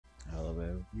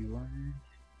everyone.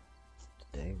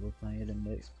 Today we're playing the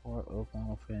next part of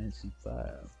Final Fantasy V.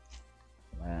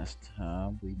 Last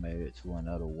time we made it to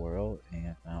another world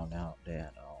and found out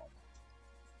that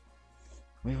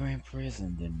we were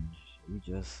imprisoned and we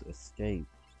just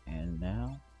escaped. And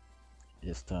now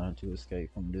it's time to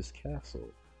escape from this castle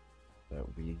that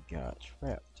we got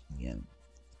trapped in.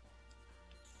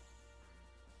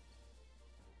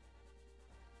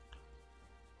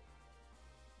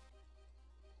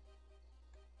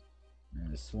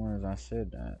 And as soon as I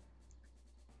said that,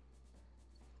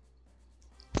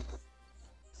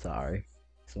 sorry,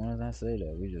 as soon as I say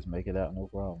that, we just make it out no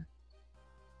problem.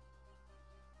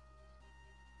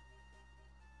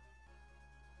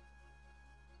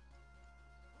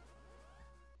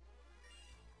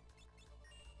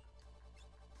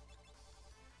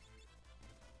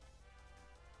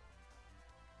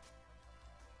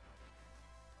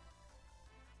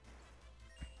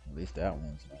 At least that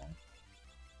one's known.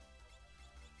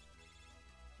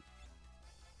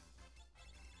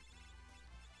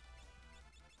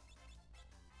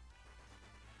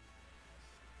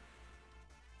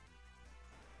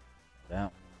 That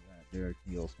one right there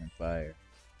heals from fire.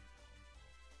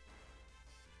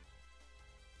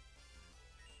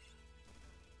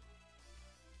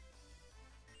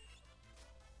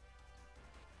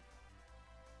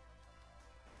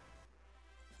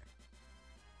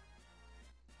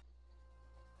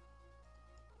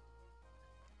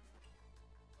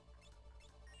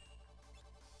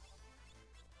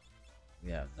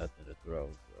 We have nothing to throw,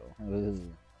 so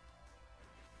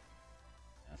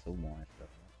that's a one shot.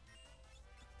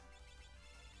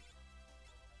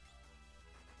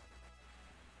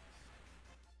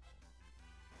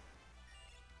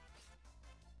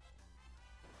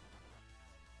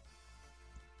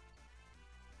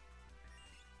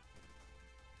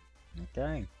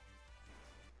 Okay,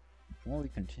 before we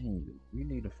continue, we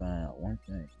need to find out one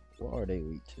thing. What are they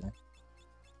weak to?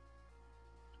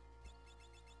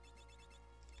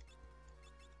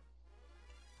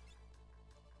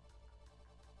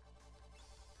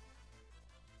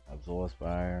 Absorbs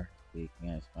fire, weak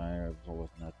against fire,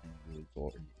 absorbs nothing, you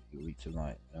weak to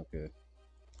lightning. Okay,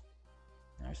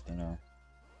 nice to know.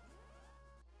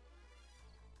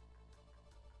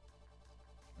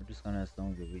 We're just gonna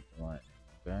assume you're weak to lightning,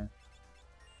 okay?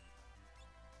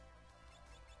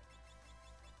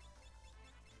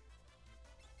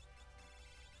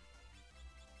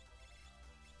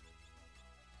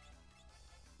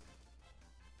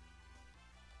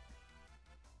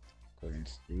 Couldn't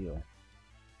steal.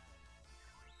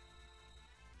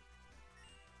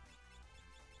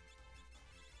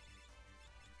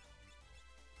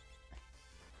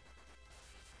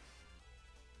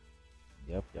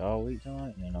 Yep, y'all weak to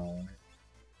lightning on it.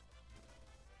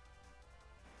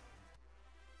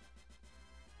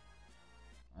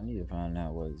 I need to find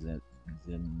out what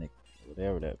Zennik,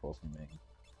 whatever that's supposed to mean.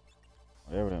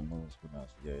 Whatever that move is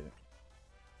pronunciated.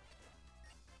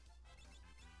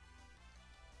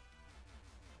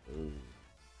 Ooh.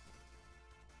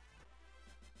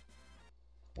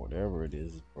 Whatever it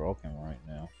is broken right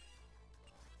now.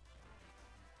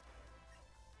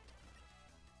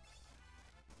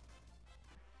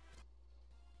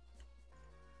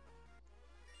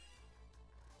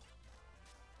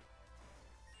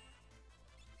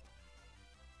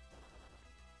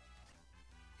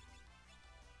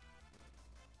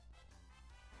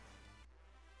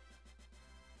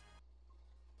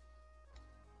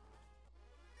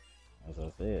 As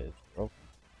I said, it's broken.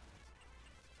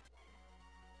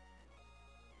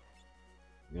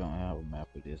 We don't have a map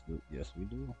of this, yes we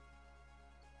do.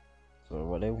 So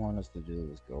what they want us to do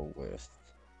is go west.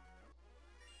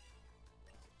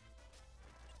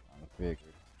 I figured.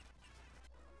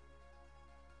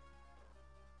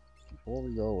 Before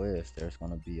we go west, there's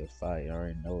gonna be a fight. I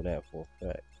already know that for a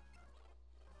fact.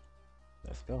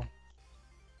 Let's go.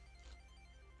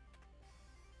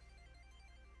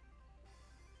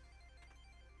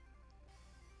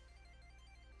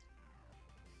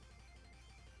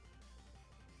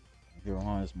 If you're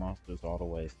on his monsters all the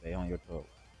way, stay on your toes.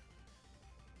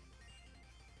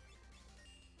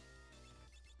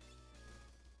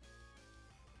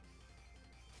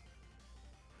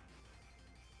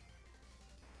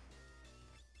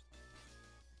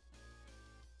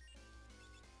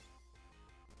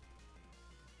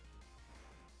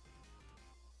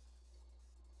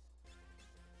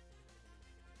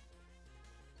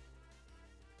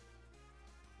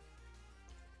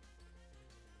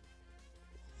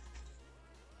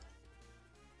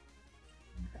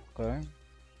 Okay.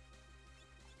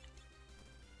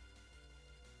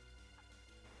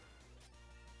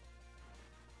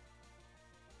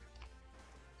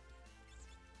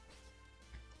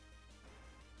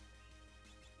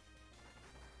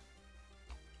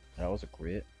 was a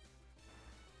crit.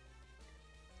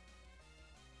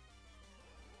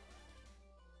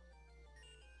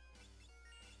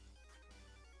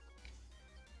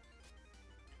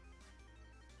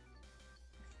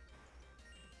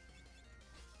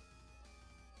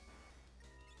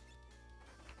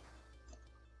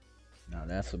 Now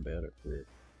that's a better crit.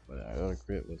 But our other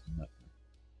crit was nothing.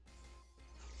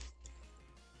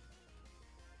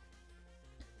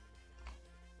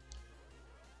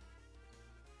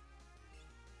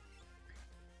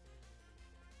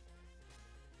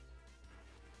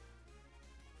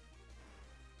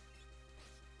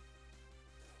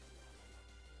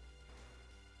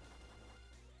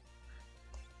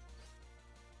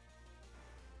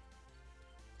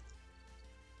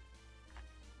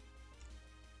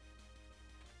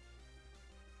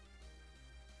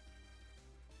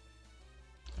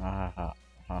 Ha ha ha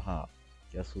ha ha.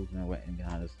 Guess who's been waiting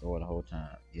behind this door the whole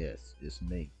time? Yes, it's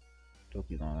me. Took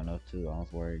you long enough too. I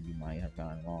was worried you might have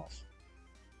gotten lost.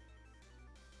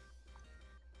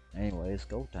 Anyway, it's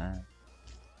go time.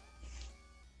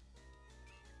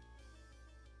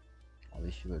 At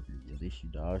least you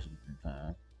dodged it in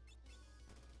time.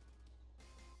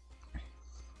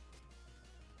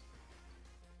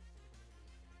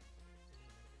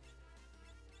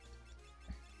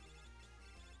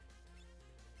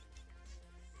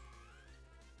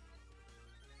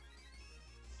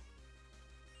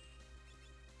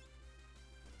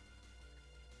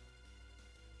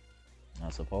 I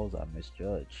suppose I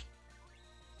misjudged.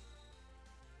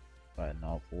 Fighting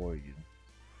all four of you.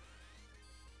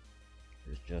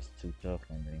 It's just too tough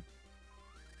for me.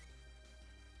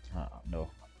 No,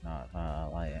 not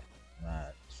like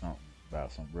not something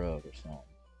about some rug or something.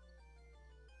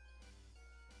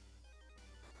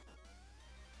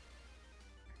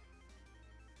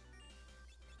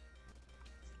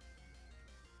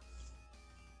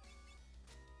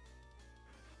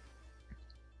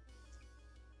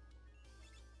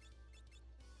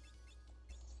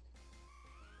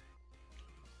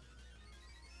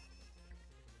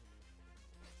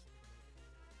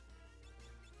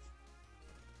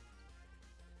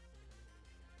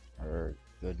 Or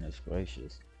goodness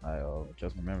gracious, I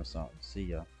just remember something. See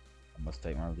ya. I must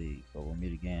take my leave, but we'll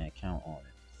meet again. Count on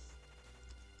it.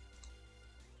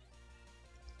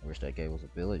 I wish that gave us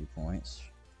ability points,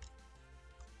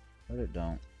 but it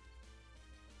don't.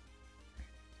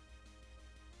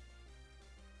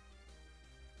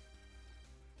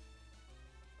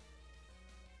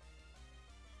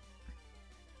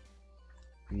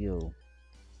 Feel,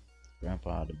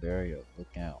 Grandpa, the barrier.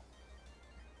 Look out.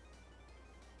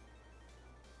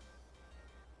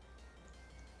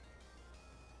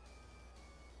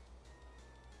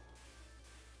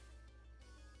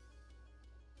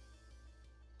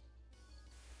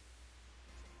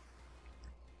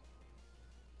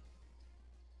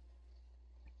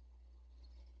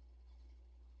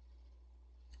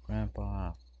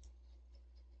 Grandpa.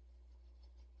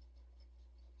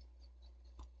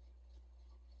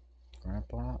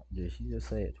 Grandpa? Did she just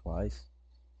say it twice?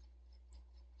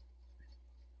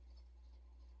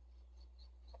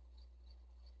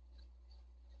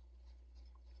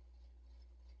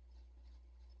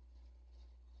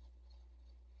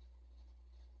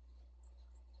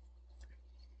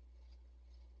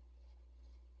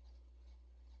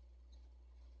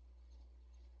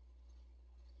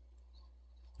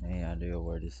 Any idea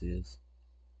where this is?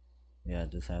 Yeah,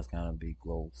 this has kind of big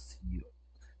glow seal,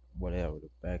 whatever, the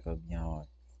back of beyond.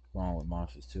 Along with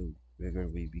monsters too.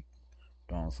 Figured we'd be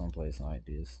thrown someplace like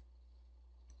this.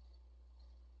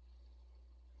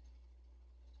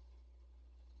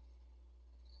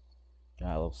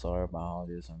 God, I'm sorry about all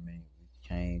this. I mean, we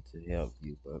came to help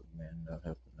you, but you ended up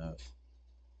helping us.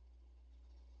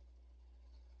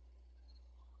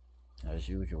 As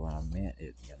usual, I meant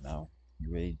it, you know.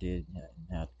 You really did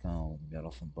have to come and get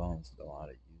off some bones though out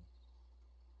of you.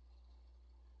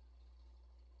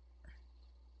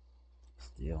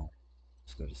 Still,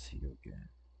 it's good to see you again.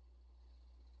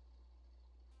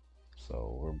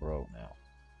 So, we're broke now.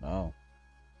 No,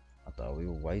 I thought we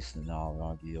were wasting all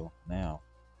our deal. Now,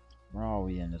 where are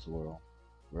we in this world?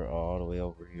 We're all the way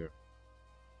over here.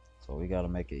 So we gotta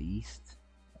make it east.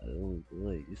 Oh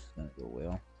boy, this is gonna go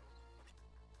well.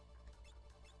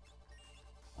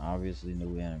 Obviously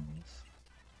new enemies.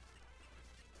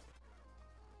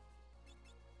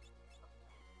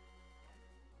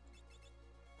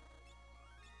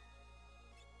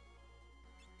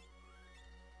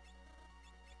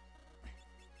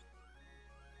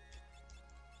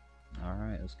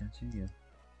 Alright, let's continue.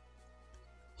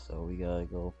 So we gotta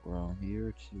go from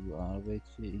here to all the way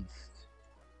to the east.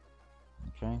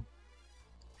 Okay.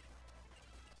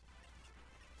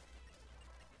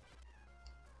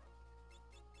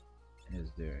 Is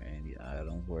there any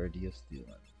item worthy of stealing?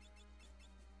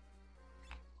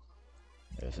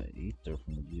 There's an ether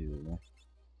from you.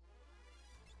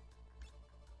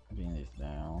 Phoenix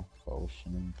down.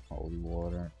 Potion, holy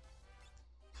water.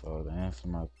 So to answer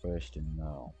my question,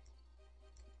 no.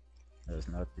 There's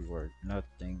nothing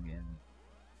in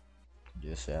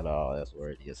just at all that's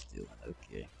worthy of stealing.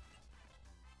 Okay.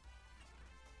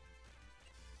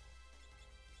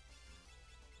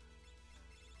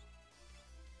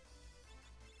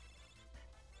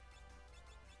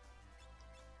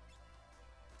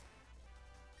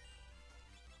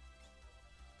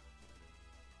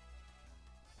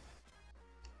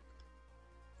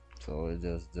 So it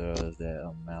just does that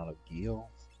amount of gil?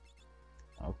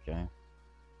 Okay.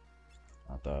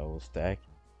 I thought it was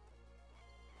stacking.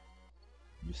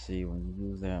 You see, when you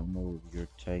use that move, you're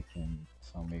taking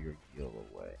some of your gil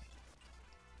away.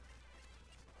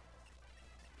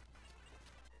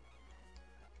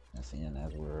 And seeing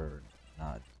as we're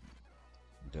not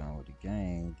done with the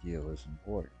game, gil is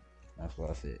important. That's why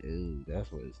I said, ooh,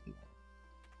 that's what it's doing.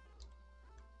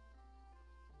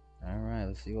 Alright,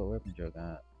 let's see what weapons you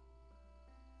got.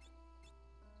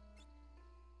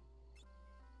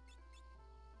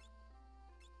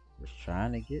 Was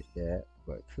trying to get that,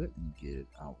 but couldn't get it.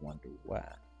 I wonder why.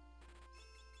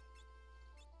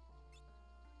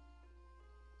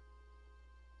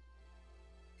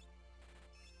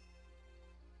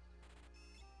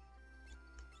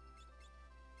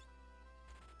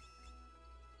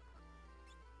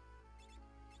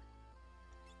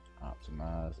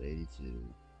 Optimize 82.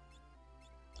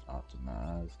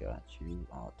 Optimize, got you.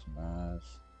 Optimize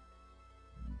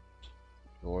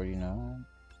 49.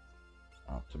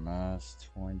 Optimize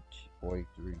 20,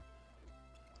 43.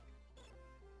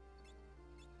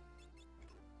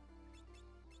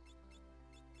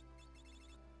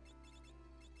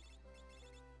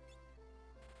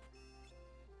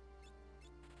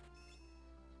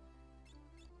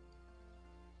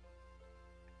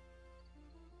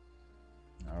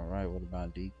 Alright, what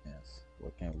about defense?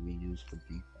 What can we use for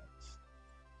defense?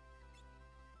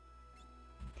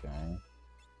 Okay.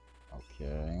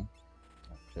 Okay.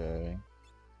 Okay.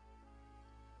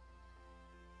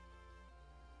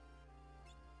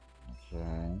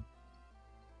 Okay.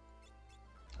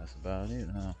 That's about it,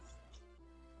 huh?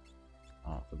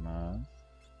 Optimize.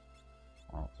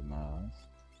 Optimize.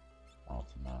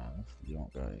 Optimize. You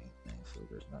don't got anything, so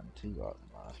there's nothing to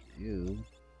optimize for you.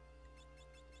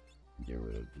 Get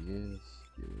rid of this.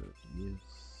 Get rid of this.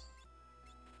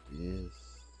 This.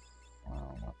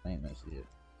 I think that's it.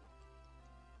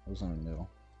 Who's in the middle?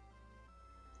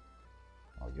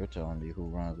 Oh, you're telling me who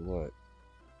runs what?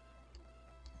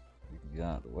 You can get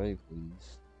out of the way,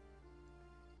 please.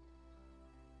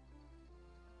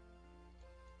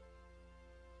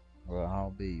 Well,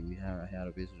 I'll be. We haven't had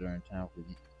a visitor in town for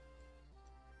you.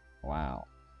 Wow.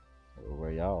 Well,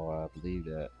 where y'all are, I believe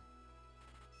that.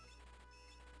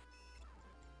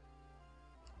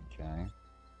 Okay.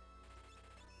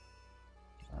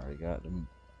 Already got them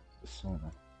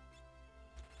sooner.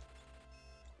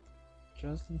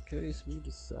 Just in case we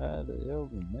decide to ever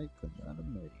make another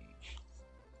mage.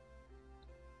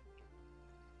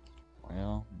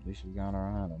 Well, at least we got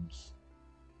our items.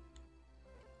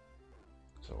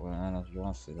 So what items you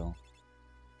want to sell?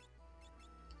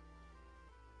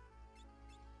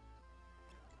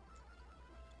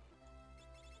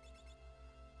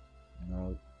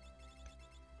 No.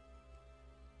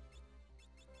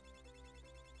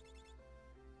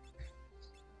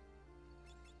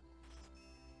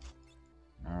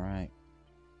 Alright.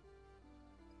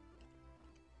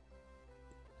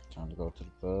 Time to go to the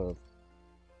pub.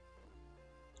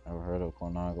 Ever heard of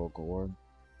Cornago Gourd?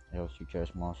 Helps you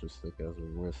catch monsters slick as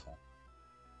a whistle.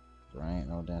 There ain't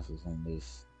no dancers in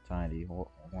this tiny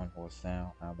one horse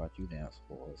town. How about you dance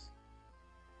for us?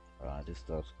 This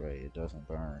stuff's great. It doesn't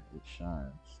burn, it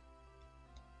shines.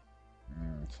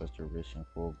 Such a rich and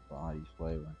full body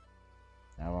flavor.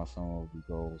 How about some of the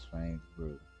gold's famed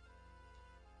brew?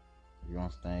 If you're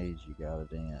on stage, you gotta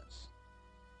dance.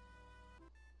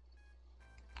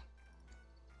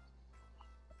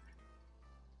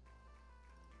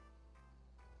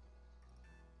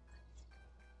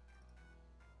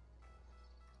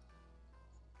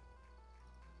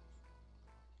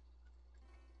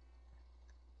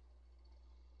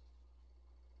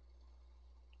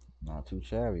 Not too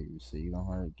shabby, receive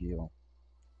 100 gil.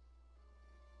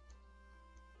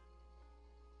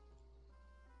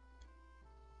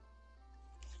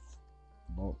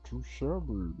 Not too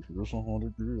shabby, here's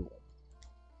 100 gil.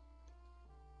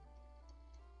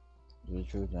 Is it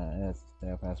true that as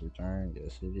staff has returned?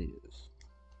 Yes, it is.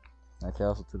 That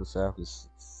castle to the south is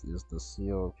the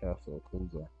sealed castle of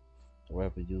Kuza. The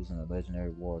weapons used in the legendary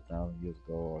war 1,000 years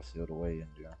ago are sealed away in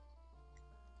there.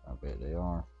 I bet they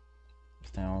are.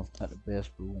 This town's got the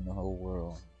best brew in the whole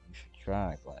world. You should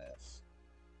try a glass.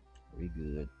 Very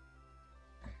good.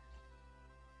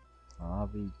 I'll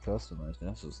be customers.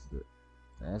 That's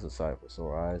a sight for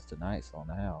sore eyes tonight's on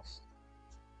the house.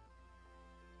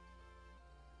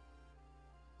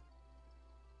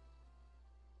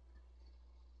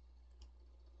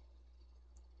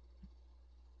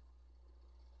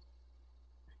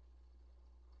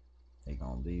 They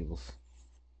gonna leave us.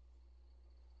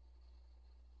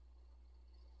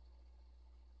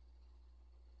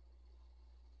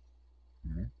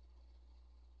 Hmm.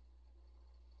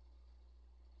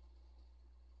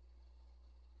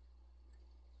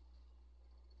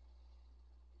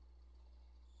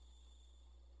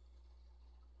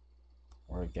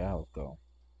 Where'd Gal go?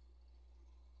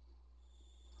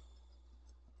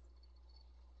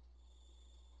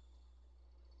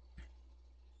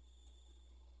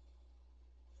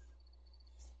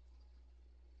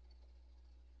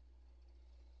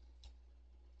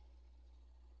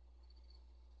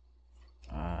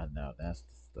 Ah, now that's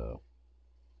the stuff.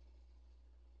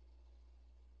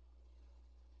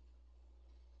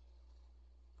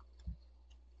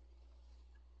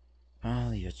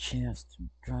 Finally, a chance to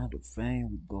try to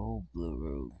fame with gold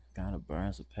blue. Kinda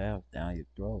burns a path down your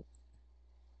throat.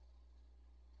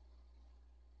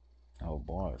 Oh,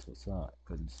 boys, what's up?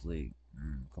 Couldn't sleep.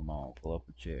 Come on, pull up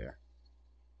a chair.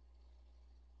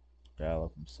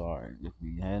 Gallop, I'm sorry. If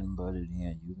we hadn't butted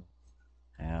in, you'd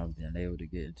have been able to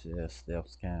get into that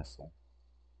Steph's castle.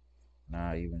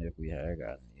 Now, even if we had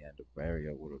gotten in, the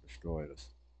barrier would have destroyed us.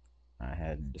 I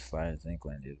hadn't the slightest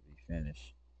inkling it'd be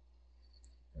finished.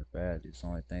 In fact, it's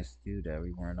only thanks to you that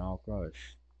we weren't all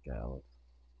crushed, Gallop.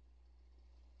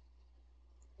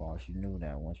 Boss, you knew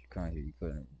that once you come here, you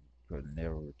couldn't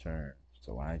never return.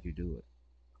 So why did you do it?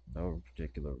 No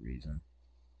particular reason.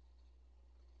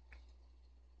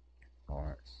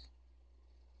 Lawrence.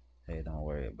 Hey, don't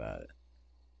worry about it.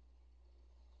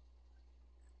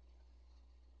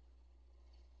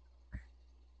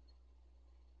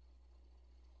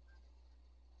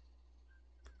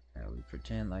 And we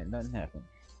pretend like nothing happened.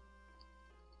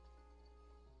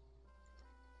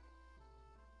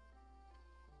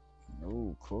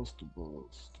 No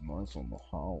crustables. The mice on the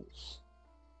house.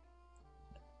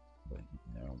 But you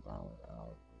never bound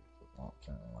out for a long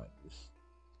time like this.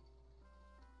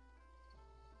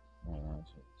 Man,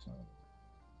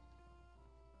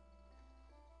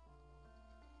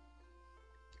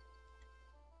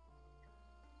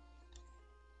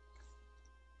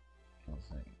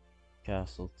 I think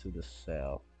castle to the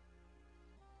south.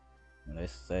 When they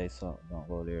say something, don't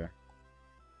go there.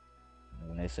 And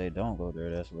when they say don't go there,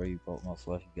 that's where you most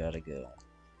likely gotta go.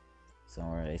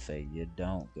 Somewhere they say you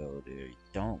don't go there. You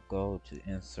don't go to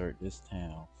insert this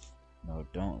town. No,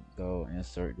 don't go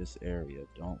insert this area.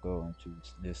 Don't go into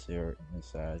this area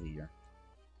inside here.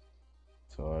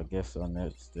 So I guess our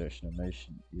next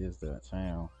destination is that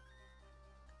town.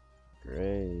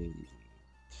 Great.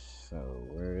 So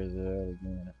where is it at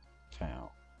again? Town.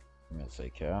 I'm gonna say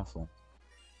castle.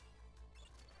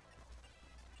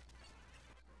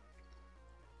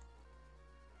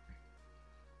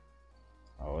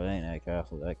 Oh, it ain't that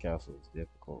castle. That castle is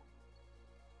difficult.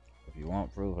 If you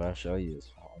want proof, I'll show you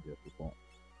it's how difficult.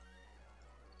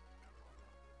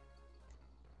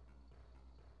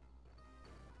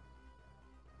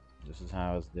 This is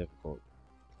how it's difficult.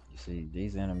 You see,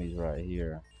 these enemies right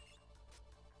here,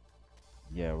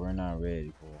 yeah, we're not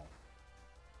ready for them.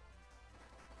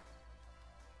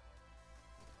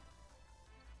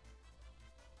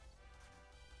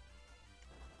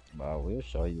 But I will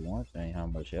show you one thing, how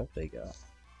much health they got.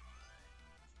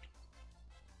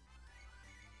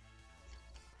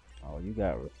 Oh, you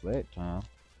got reflect, huh?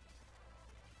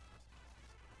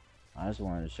 I just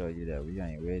wanted to show you that we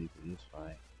ain't ready for this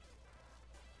fight.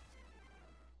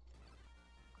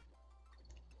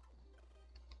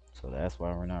 So that's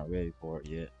why we're not ready for it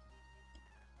yet.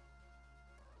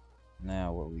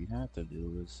 Now what we have to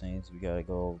do is, since we gotta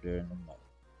go over there in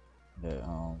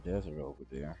the desert over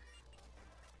there.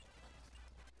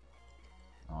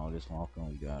 All this walking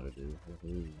we gotta do.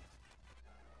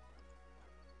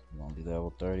 We're gonna be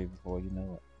level 30 before you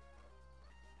know it.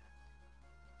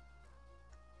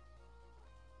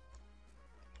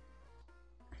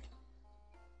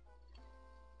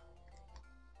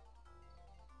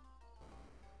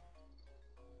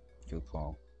 Good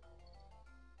call.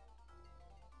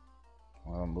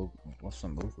 Well, move. What's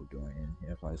some move doing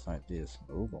in a place like this?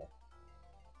 Moogle.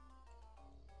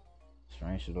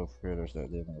 Strange little critters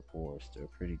that live in the forest. They're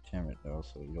pretty timid though,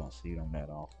 so you don't see them that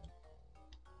often.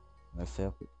 Let's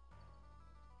help it.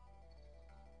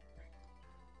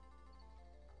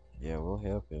 Yeah, we'll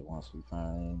help it once we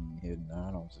find any hidden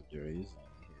items, if there is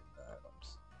any hidden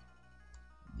items.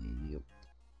 Yep,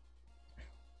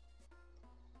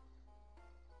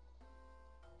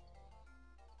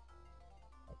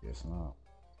 I guess not.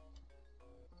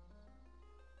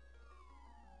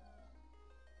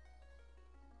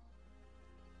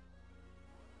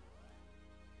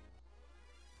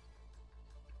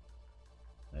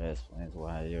 That explains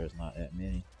why there's not that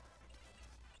many.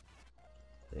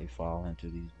 They fall into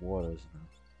these waters and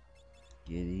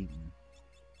get eaten.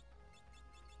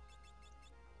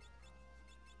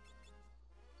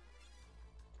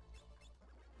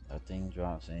 Nothing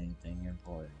drops anything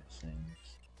important, it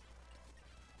seems.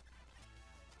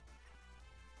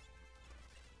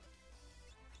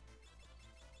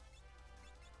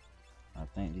 I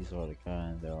think these are the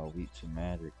kind that are weak to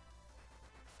magic.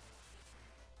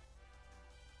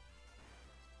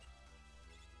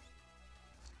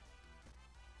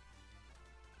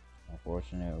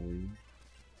 Unfortunately,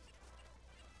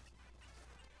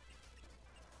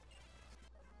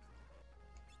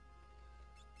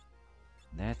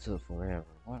 that took forever.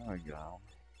 What are y'all?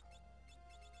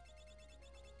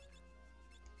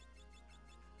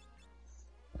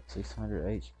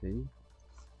 600 HP?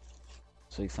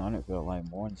 600 felt like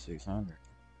more than 600.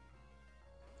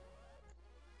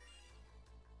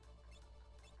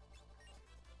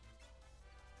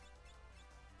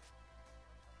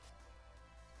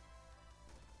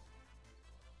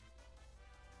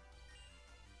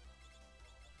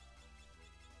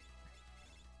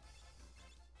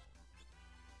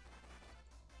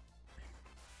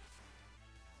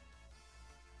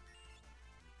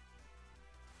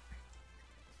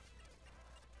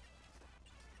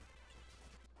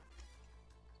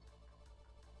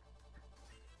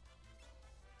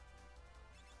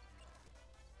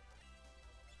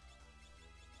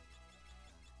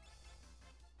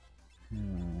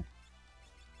 Hmm,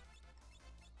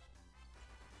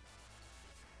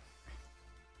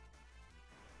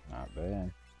 not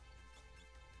bad.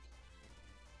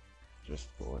 Just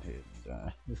go ahead and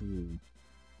die.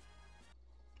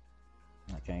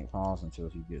 I can't pause until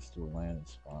he gets to a landing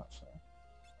spot, so.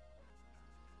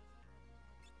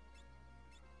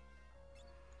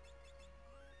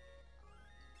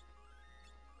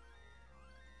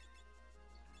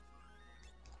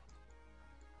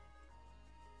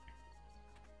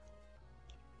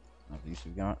 At least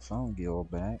we got some guild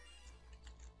back.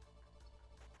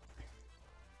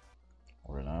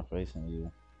 We're not facing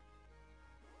you.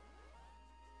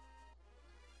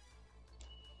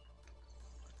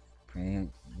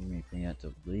 You mean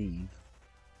preemptive leave?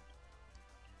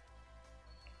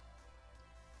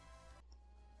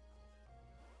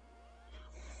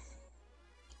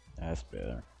 That's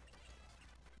better.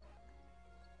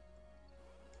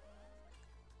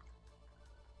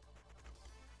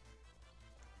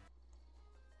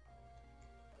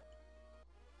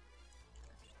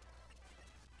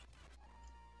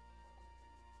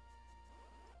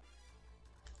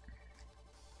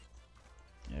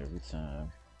 Every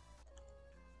time.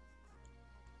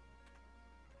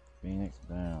 Phoenix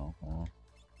down, huh?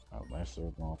 Oh, that's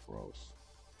still going froze.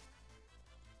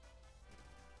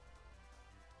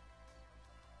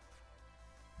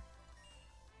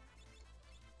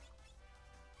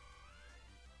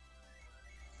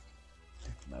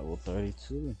 Level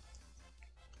 32.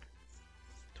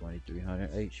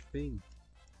 2300 HP.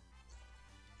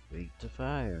 Weak to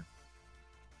fire.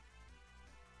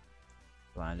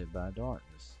 Blinded by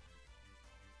darkness.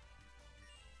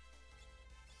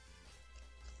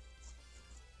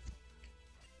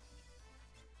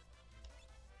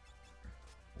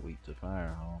 Weak to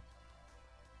fire, huh?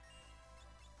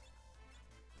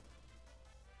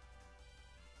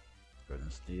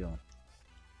 Couldn't steal.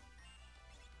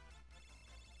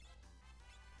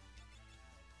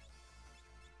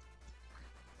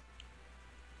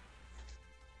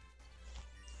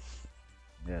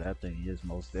 Yeah, that thing is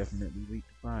most definitely weak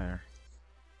to fire.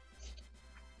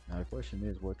 Now the question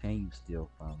is, what can you steal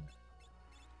from it?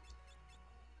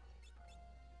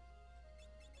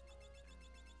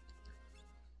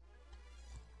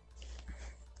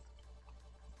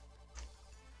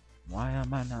 Why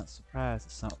am I not surprised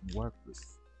at something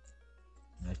worthless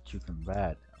that you can buy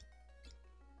now?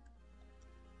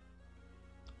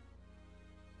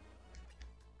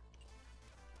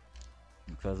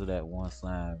 Because of that one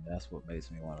slime, that's what makes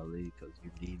me want to leave, because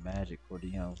you need magic for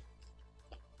them.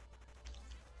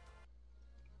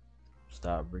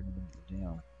 Stop bringing them to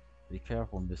them. Be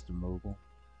careful, Mr. Moogle.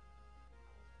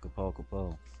 Capo,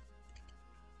 capo.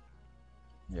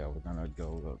 Yeah, we're gonna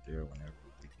go up there whenever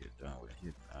we get done with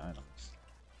hitting items.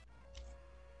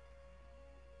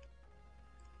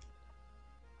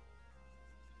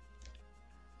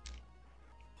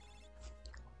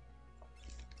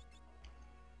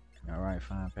 Alright,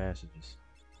 find passages.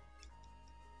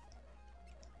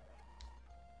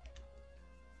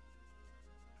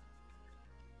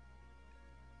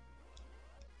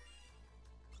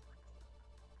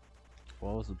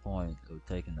 What was the point of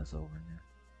taking us over here?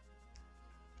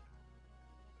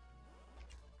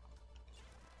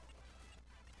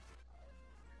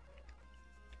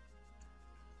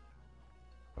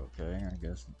 Okay, I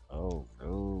guess. Oh,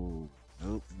 no.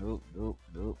 Nope, nope, nope,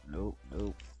 nope, nope,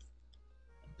 nope.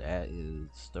 That is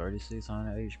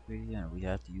 3600 HP, and we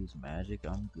have to use magic.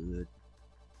 I'm good.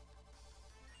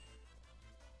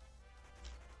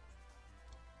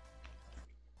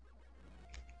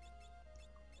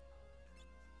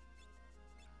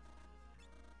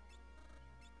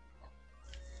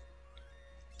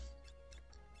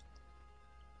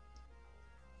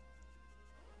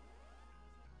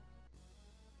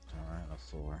 Alright, a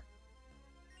sword.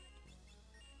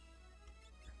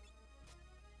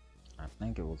 I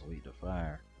think it was weak to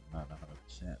fire. Not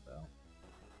 100% though.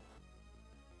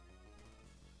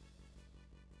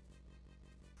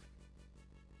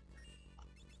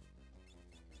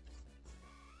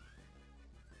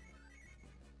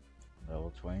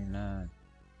 Level 29.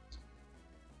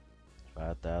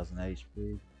 5000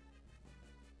 HP.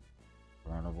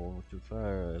 Vulnerable to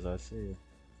fire, as I said.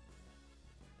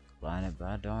 Blinded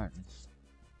by darkness.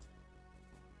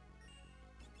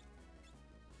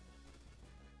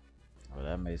 Well,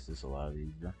 that makes this a lot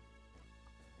easier.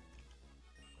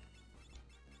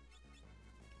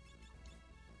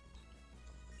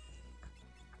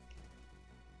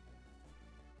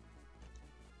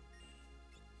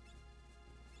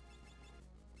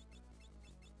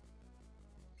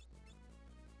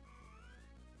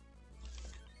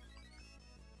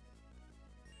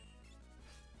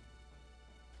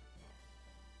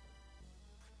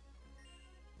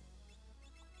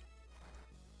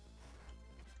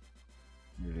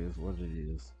 It is what it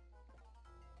is.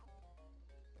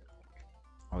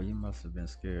 Oh, you must have been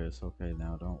scared. It's okay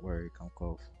now. Don't worry. Come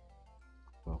close.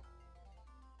 Well,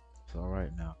 it's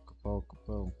alright now. Capo,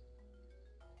 capo.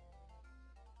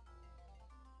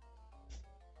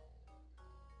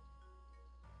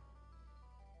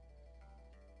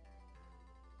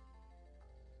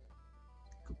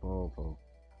 Capo, capo.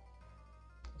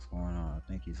 What's going on? I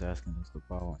think he's asking us to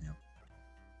follow him.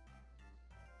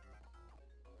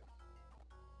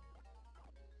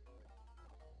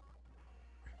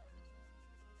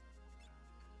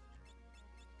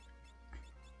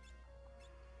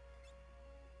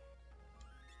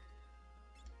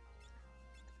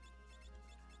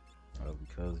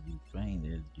 Because you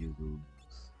fainted, you lose.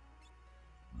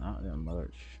 Not that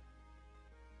much.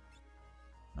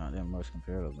 Not that much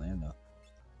compared to Linda.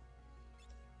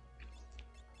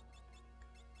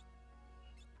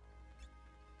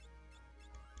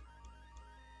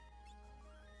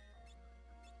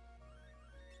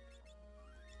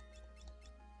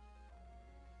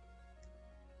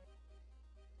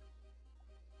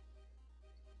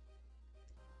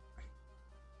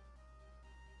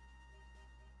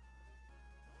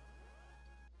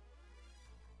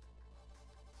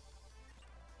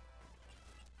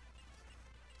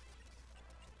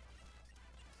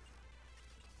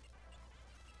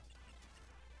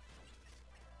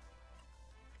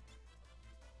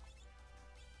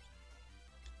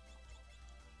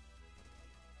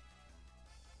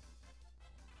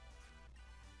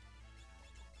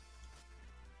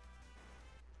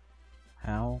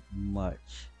 How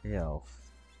much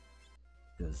health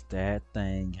does that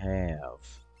thing have?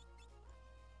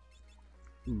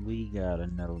 We gotta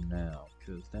know now,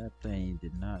 cause that thing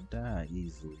did not die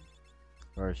easily.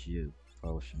 First you,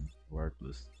 potion,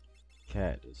 worthless,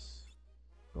 cactus,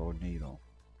 gold needle,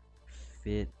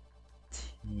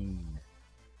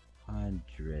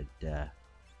 1500,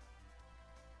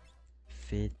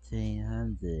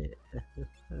 1500.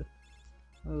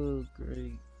 Oh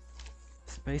great,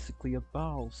 it's basically a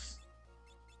boss.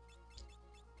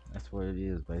 That's what it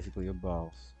is, basically a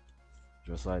boss.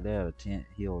 Just like that, a tent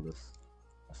healed us.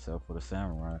 Except for the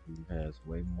samurai who has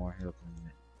way more health than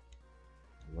it.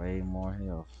 Way more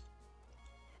health.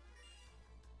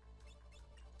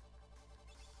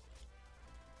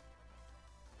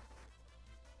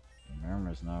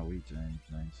 Remember, it's not weak to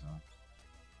anything, so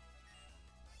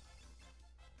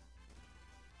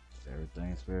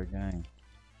everything's fair game.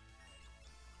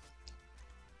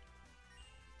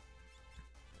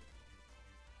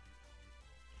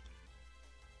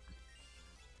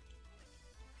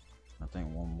 think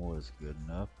one more is good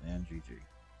enough, and GG.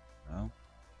 No?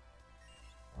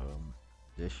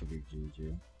 This should be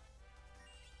GG.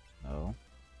 No.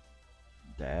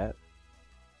 That?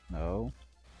 No.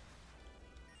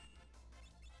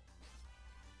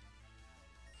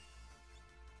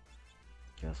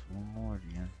 Guess one more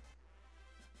again.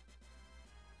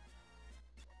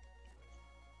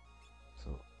 So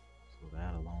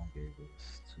that alone gave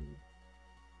us 2.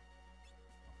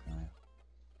 Okay.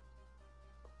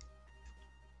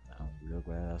 I'm real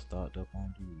glad I stocked up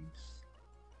on these.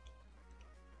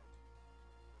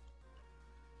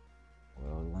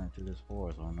 Well, we went through this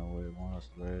forest. I don't know where it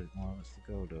wants to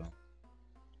go though.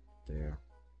 There.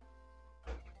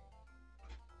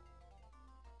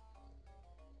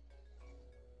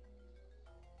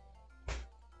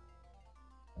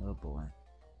 Oh boy.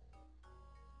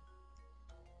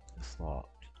 It's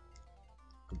locked.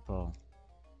 Goodbye.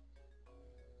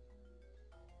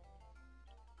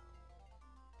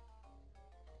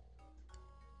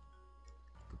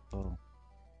 Goodbye.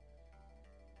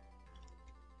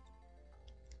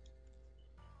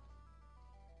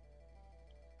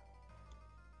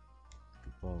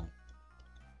 Goodbye.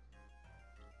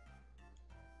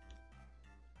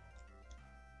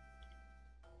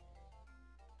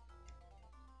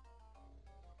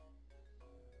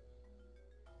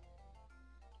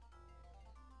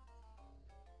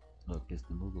 Look, it's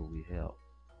the Moogle we help.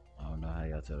 I don't know how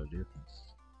y'all tell the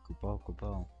difference. Goodbye,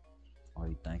 goodbye. Are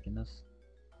you thanking us?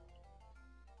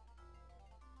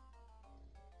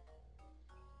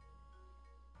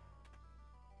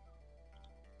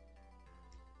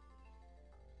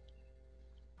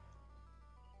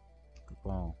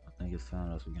 Goodbye. I think it's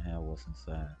telling us we can have what's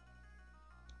inside.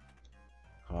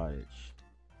 Cottage.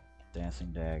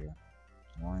 Dancing dagger.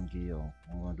 1 gil.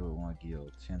 I'm gonna do it 1 gil.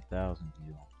 10,000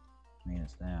 gil.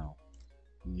 Minutes down.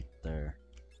 Ether.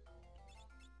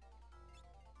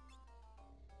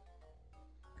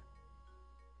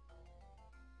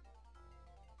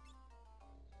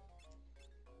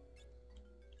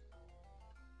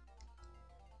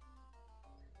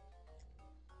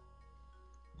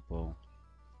 Boom.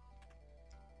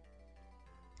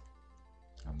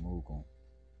 A Moogle.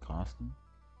 Constant.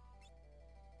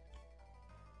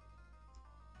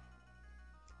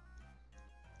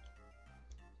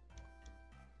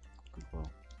 Goodbye.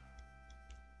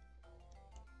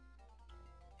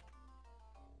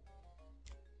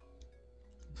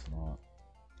 It's not.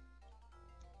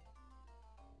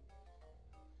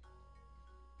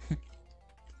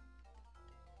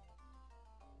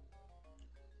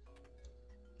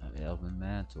 An elven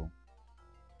mantle.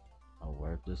 A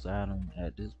worthless item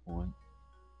at this point.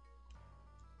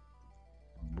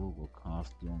 A Moogle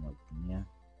costume again.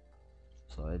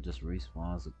 So it just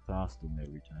respawns a costume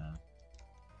every time.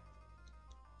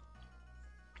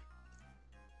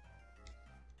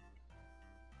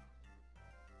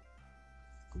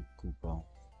 Cuckoo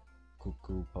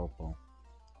Cuckoo Popo.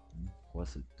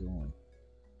 What's it doing?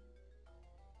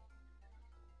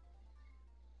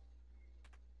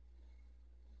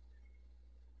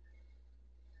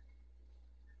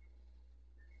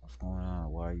 What's going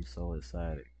on? Why are you so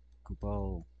excited?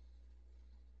 Kupo.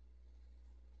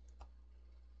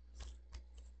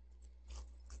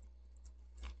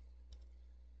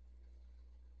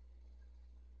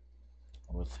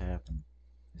 What's happening?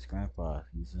 His grandpa,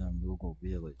 he's in a Moogle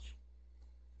village.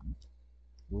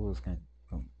 Moogles can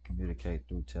communicate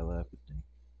through telepathy.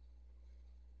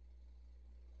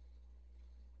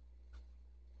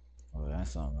 Oh,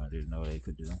 that's something I didn't know they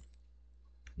could do.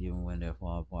 Even when they're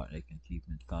far apart, they can keep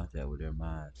in contact with their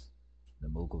minds. The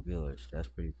Moogle village, that's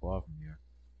pretty far from here.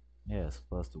 Yes,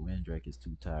 plus the Windrake is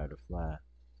too tired to fly.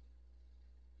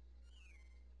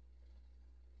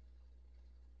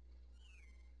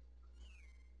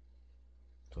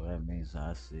 So that means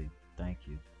I see. Thank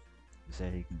you. He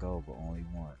said he can go, but only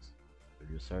once. But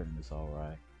you're certain it's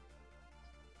alright.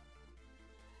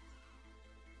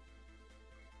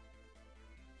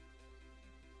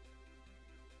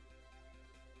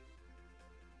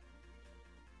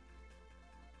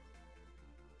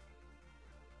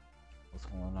 What's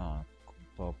going on?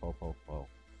 Po po po po.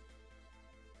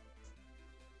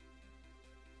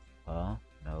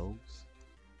 Nose?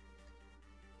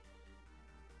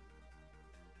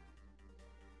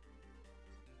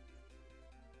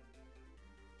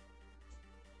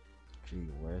 Gee,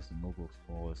 where's the Moogle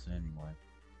forest anyway?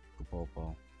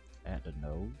 Popo. At the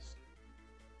nose?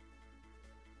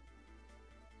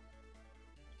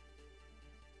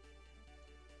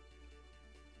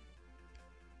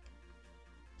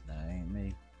 That ain't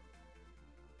me.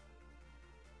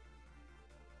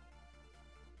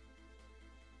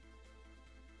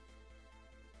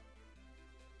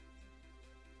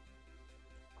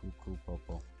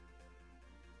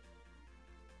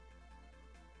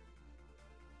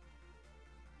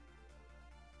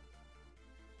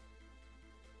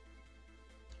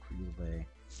 way.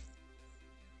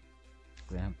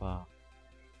 Grandpa,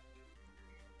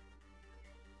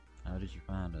 how did you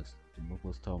find us? The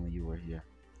locals told me you were here.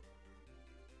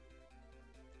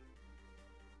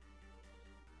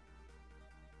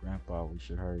 Grandpa, we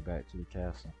should hurry back to the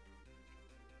castle.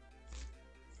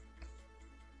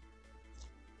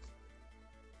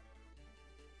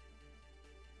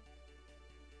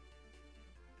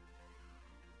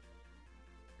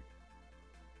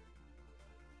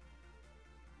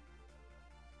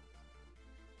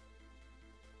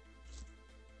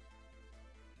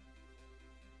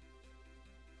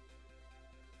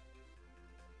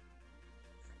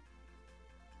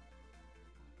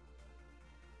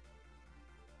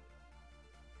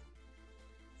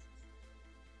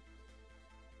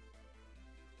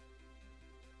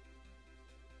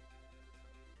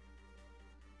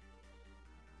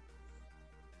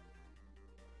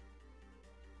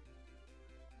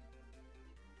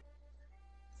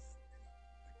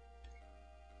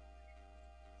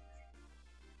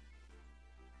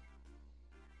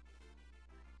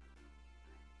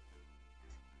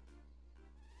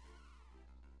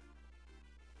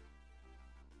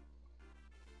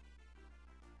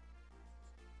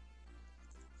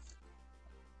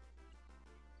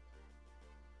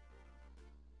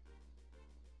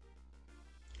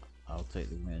 I'll take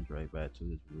the wind right back to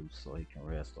his roost so he can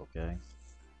rest, okay?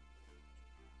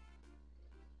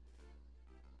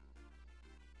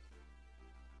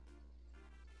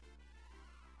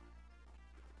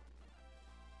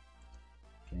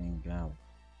 King Gal,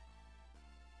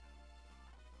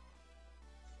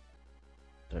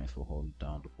 thanks for holding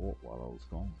down the fort while I was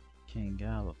gone. King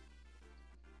Gallop,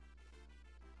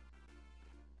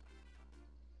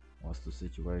 what's the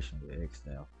situation with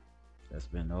Exdeath? There's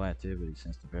been no activity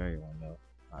since the burial window.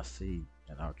 I see,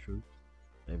 and our troops,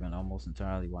 they've been almost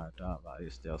entirely wiped out by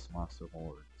Exdeath's monster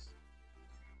hordes.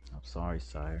 I'm sorry,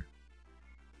 sire.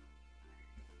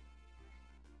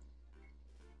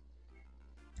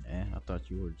 I thought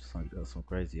you were just some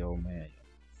crazy old man.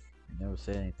 You never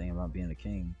said anything about being a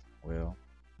king. Well,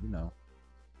 you know,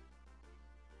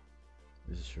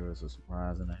 this sure is a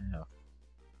surprise and a half.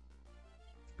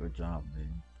 Good job,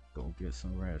 man. Go get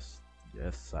some rest.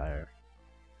 Yes, sire.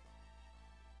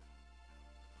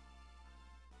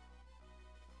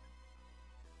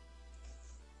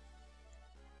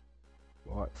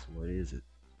 What is it?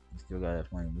 You still got that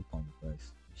funny look on your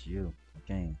face. It's you, the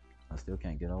king. I still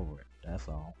can't get over it. That's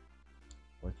all.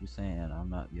 What you saying? I'm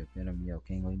not the epitome of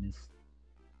kingliness?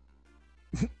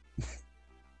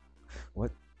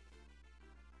 What?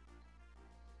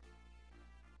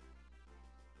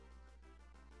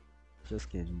 Just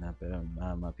kidding. I better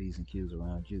mind my P's and Q's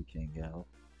around you, King Gal.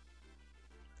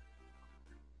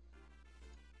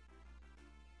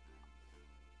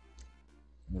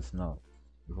 Listen up.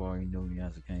 Before you knew me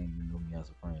as a king, you knew me as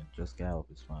a friend. Just Gallop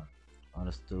is fine.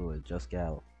 Understood. Just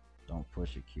Gallop. Don't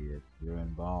push it, kid. You're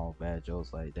involved. Bad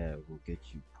jokes like that will get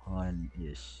you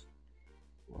punished.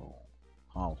 Whoa.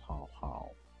 How,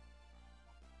 how.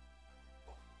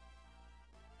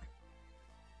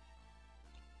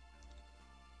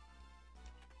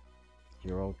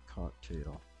 Your old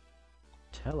cocktail.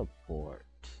 Teleport.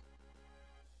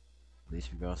 At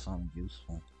least we got something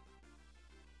useful.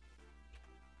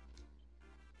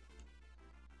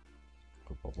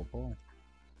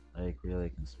 Lake really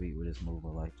can speak with his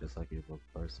movement like just like a book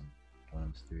person. What a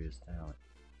mysterious talent.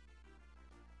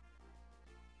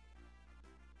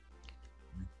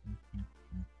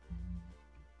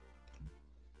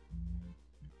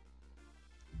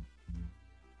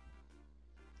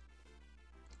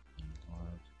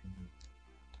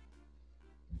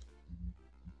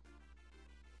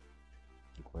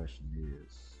 The question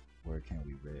is, where can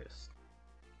we rest?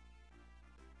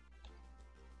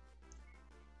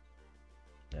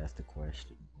 That's the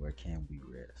question. Where can we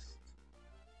rest?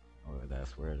 Or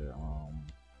that's where the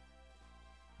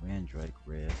Windrake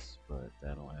rests, but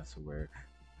that don't answer where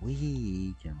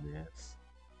we can rest.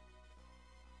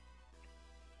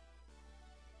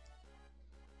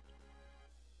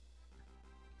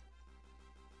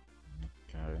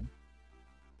 Okay.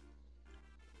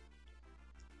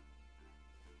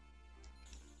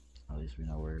 At least we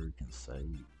know where we can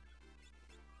save.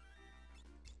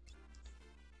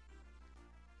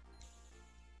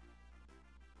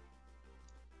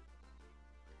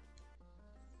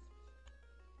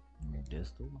 You mean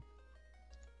this door?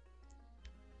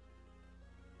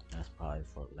 That's probably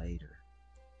for later.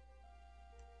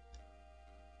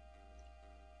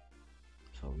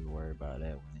 So we worry about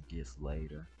that when it gets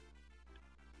later.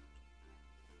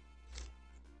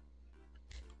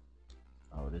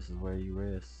 Oh, this is where you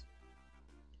rest.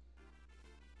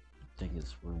 I think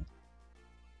it's free.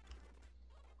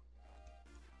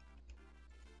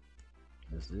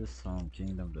 Is this some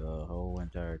kingdom, the whole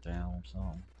entire town or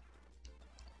something?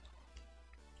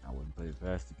 I wouldn't put it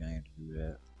past the game to do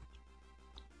that.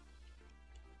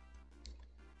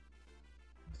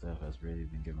 Stuff has really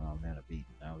been giving our men a beat.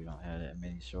 Now we don't have that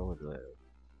many shoulders left.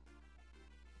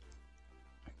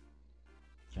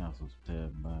 Castle's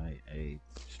protected by a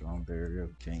strong barrier.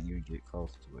 Can't even get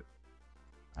close to it.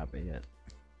 I bet.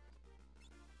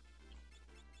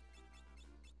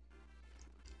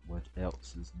 What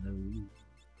else is new?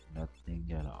 Nothing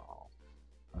at all.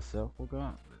 Except for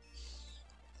gauntlets.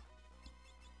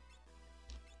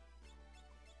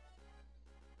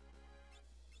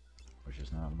 Which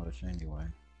is not much anyway.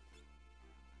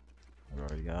 We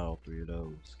already got all three of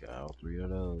those. Got all three of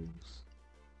those.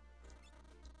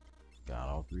 Got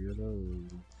all three of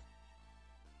those.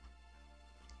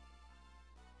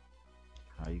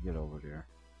 How you get over there?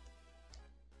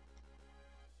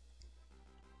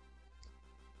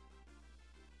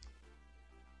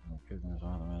 Kicking us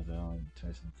on the man's own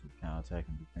intention to counterattack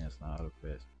and defense, not other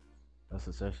effects. That's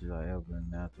essentially like Elven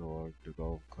natural or to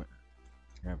go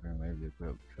campaign may be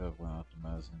equipped because when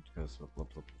optimizing because of blah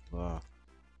blah blah blah.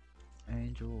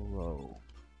 Angel roll.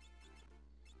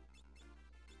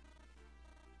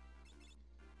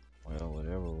 Well,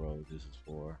 whatever road this is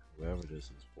for, whoever this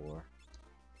is for.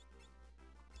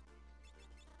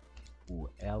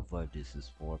 Whoever this is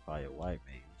for, by a white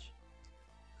mage.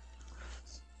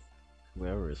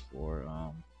 Whoever it's for,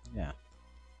 yeah.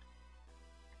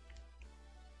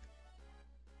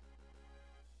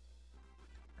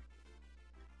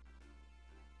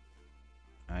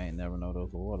 I ain't never know there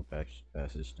was a water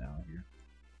passage down here.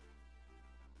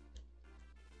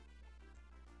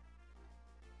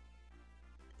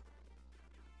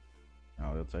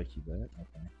 Oh, it'll take you back?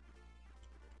 Okay.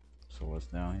 So what's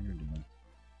down here then?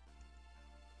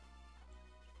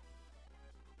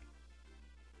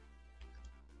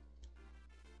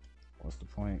 What's the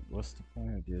point? What's the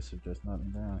point of this if there's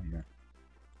nothing down here?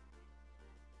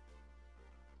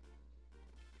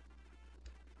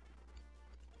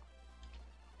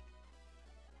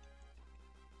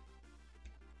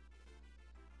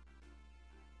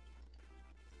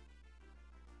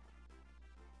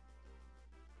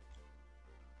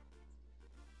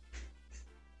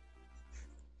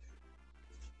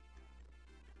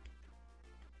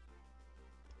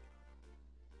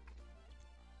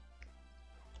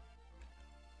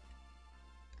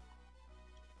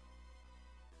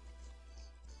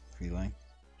 Feeling?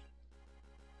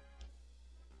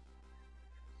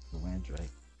 The Windrake.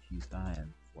 He's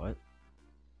dying. What?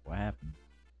 What happened?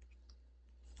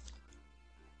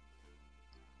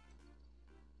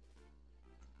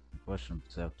 He pushed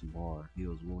himself too hard. He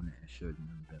was wounded and shouldn't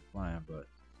have been flying, but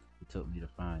it took me to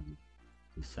find you.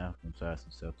 He sacrificed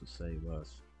himself to save us.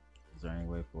 Is there any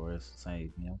way for us to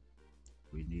save him?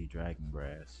 We need dragon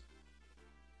grass.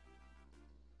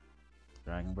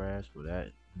 Dragon grass? Will that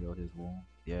heal his wound?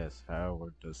 Yes,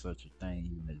 however, does such a thing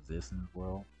even exist in this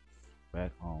world?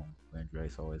 Back home, when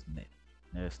drakes always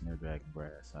nest near dragon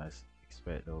grass, I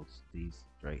expect these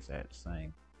drakes act the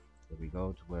same. If we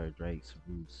go to where drakes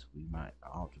roost, we might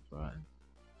alter find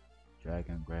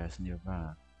dragon grass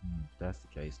nearby. If that's the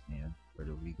case, then where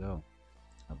do we go?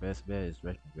 Our best bet is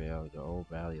Reckonvale, the old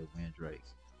valley of wind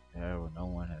drakes. However, no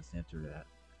one has entered that,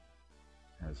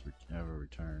 has ever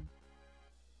returned.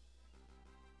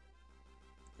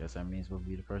 Guess that means we'll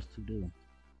be the first to do.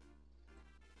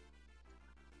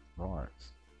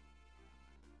 Bards.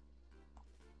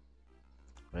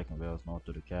 Reckonvale is north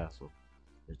of the castle.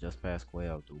 It's just past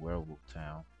Quail, the werewolf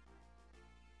town.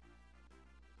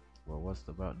 Well, what's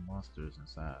about the monsters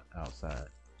outside?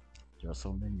 There are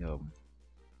so many of them.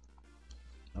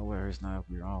 Nowhere is not if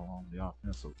we're all on the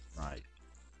offensive, right?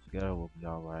 Together we'll be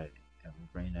alright, and we'll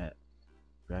bring that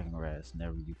dragon grass,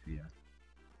 never you fear.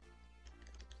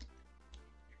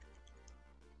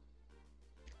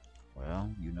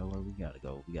 Well, you know where we gotta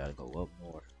go. We gotta go up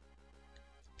north.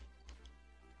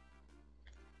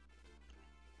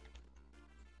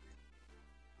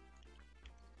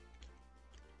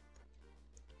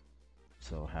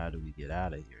 So how do we get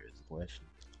out of here is the question.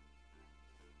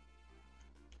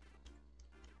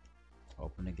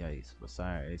 Open the gates.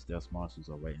 Besides, Exdeath monsters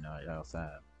are waiting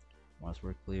outside. Once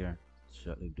we're clear,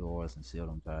 shut the doors and seal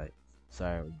them tight.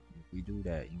 Sorry, if we do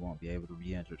that, you won't be able to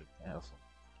re-enter the castle.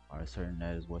 Are you certain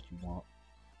that is what you want?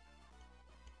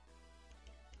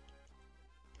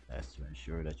 That's to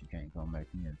ensure that you can't come back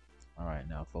in. Alright,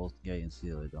 now close the gate and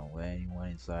seal it. Don't let anyone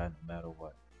inside no matter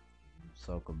what.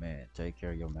 So command, take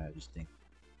care of your majesty.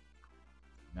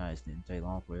 Nice, didn't take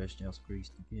long for Exdeath's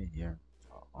priests to get here.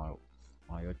 On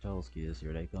your toes, kids,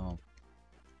 here they come.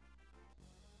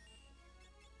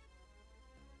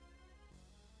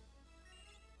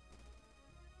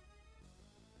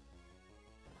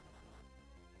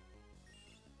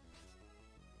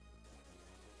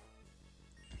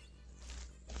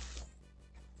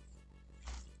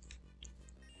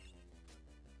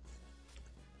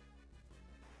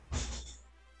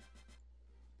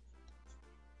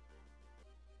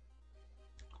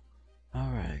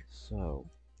 So,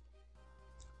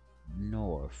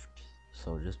 north.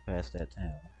 So just past that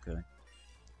town, okay.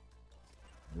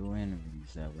 New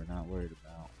enemies that we're not worried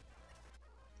about.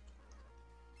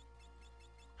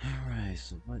 Alright,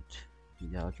 so what do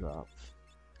y'all drop?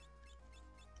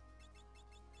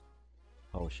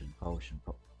 Potion, potion,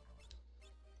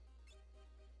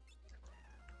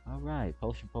 Alright,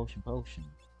 potion, potion, potion.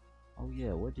 Oh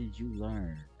yeah, what did you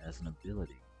learn as an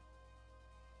ability?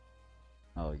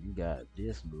 Oh, you got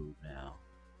this move now.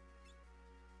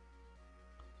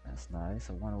 That's nice.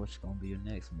 I wonder what's gonna be your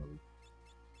next move.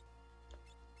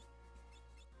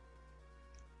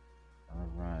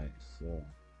 Alright, so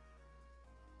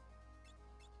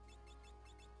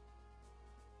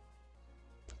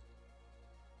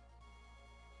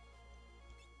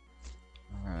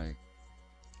alright.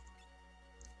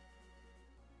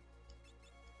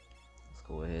 Let's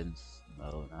go ahead and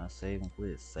no, not save and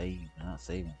quit. Save, not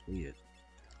save and quit.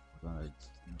 We're gonna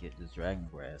get this dragon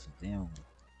grass and then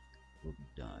we'll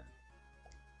be done.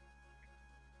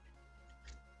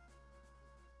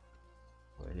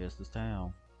 Well, here's this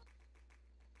town.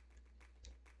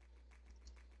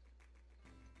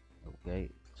 Okay,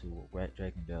 to Rat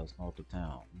Drakendale's north of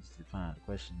town. Easy to find. The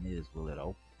question is, will it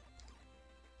open?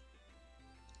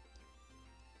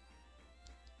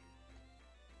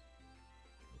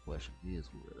 The question is,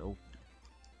 will it open?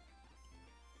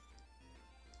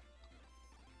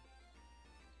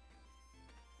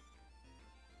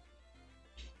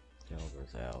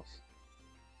 Calver's house.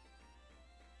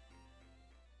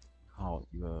 Halt,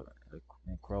 you are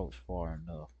encroached far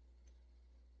enough.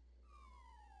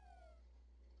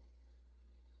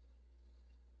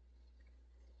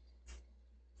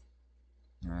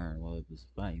 Alright, well, if it's the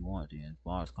fight you want, then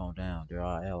Mars, calm down. They're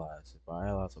our allies. If our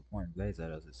allies are pointing blades at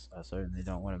us, I certainly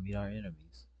don't want to meet our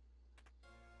enemies.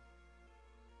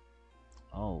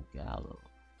 Oh, Gallo.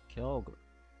 Kelger.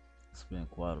 It's been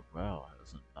quite a while,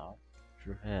 hasn't it not?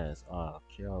 Sure has. Ah,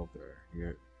 Kelger.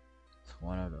 Here, it's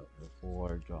one of the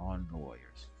four drawn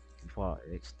warriors. We fought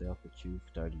Exdeath with you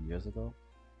 30 years ago?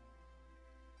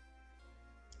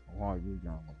 Who are you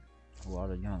younglings? Who are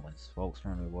the younglings? Folks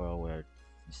from the world where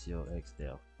you still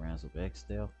Exdeath. Friends of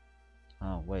Exdeath?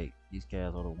 Huh, wait. These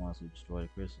cats are the ones who destroyed the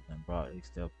crystals and brought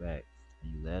Exdeath back.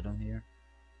 And you led them here?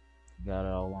 You got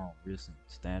it all along. Listen,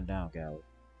 stand down, Gallo.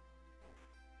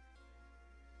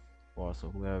 Or so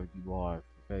whoever you are,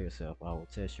 prepare yourself. I will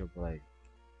test your blade.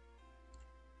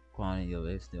 Quantity of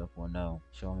Exdeath will know.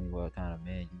 Show me what kind of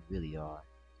man you really are.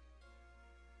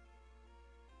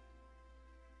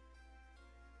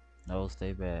 No,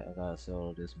 stay back. I gotta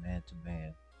settle this man to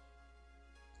man.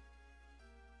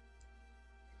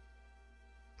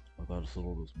 I gotta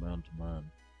settle this man to man.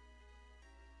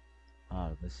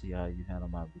 Alright, let's see how you handle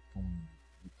my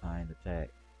behind attack.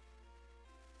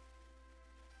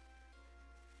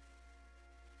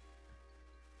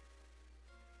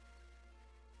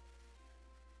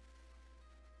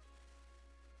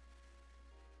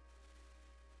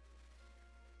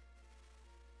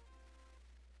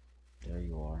 There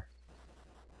you are.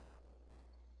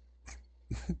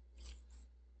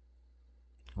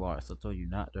 Alright, so I told you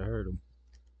not to hurt him.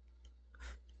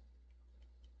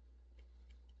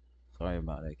 Sorry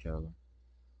about that, Kelly.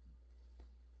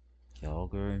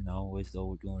 Calgary, no, always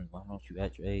overdoing it. Why don't you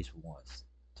at your age for once?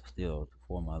 Still, to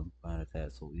form my lupine attack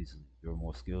so easily. You're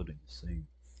more skilled than you seem.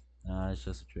 Nah, it's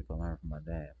just a trick I learned from my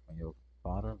dad. From your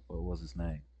father? What was his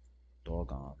name?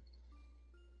 Doggone.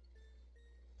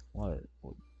 What?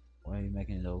 What are you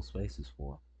making those faces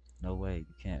for? No way,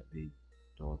 you can't be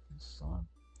Dorgan's son.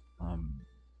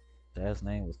 Dad's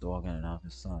name was Dorgan and I'm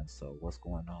his son, so what's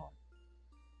going on?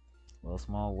 Well,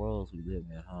 small worlds we live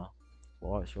in, huh?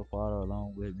 Watch your father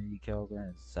along with me, Kelvin,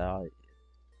 and Sally.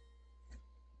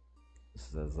 This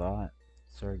is Azad,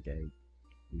 Sergey.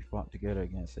 We fought together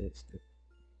against it.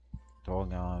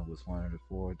 Dorgan was one of the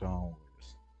four Dawn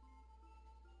Warriors.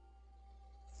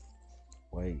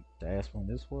 Wait, that's from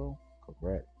this world?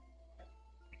 Correct.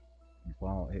 You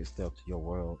followed his step to your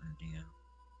world and then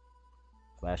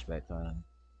flashback time.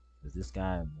 Is this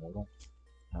guy immortal?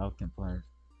 How can punish?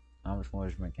 How much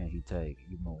punishment can he take?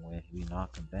 Even when we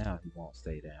knock him down, he won't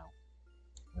stay down.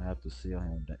 We have to seal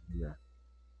him here.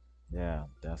 Yeah,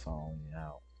 that's our only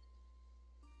out.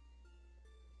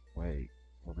 Wait,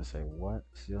 what they say? What?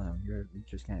 Seal him here? We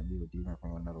just can't be with demon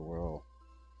from another world,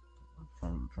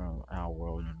 from our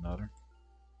world in another.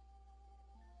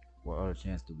 What other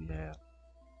chance do we have?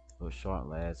 Those short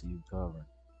lads you covering.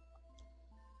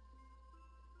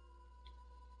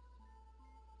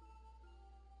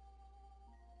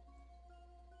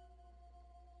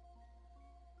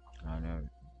 I know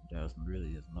there's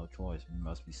really is no choice. We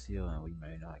must be sealed, and we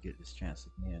may not get this chance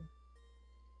again.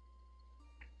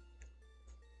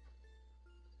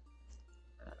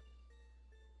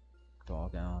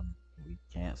 doggone, we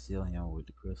can't seal him with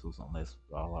the crystals unless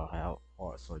all our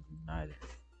hearts are united.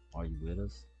 Are you with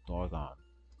us? Doggone.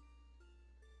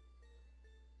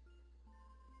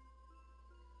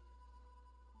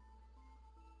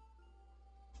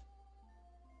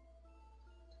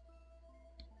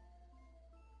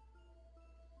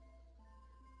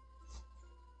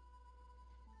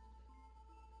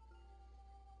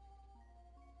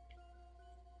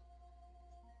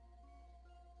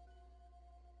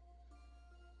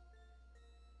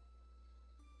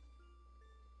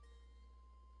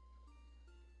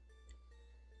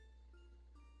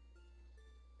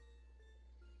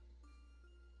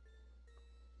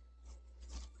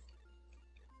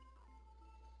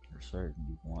 You're certain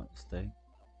you want to stay?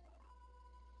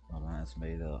 My mind's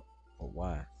made up. But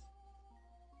why?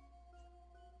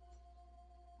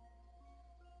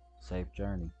 Safe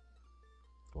journey.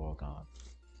 Doggone.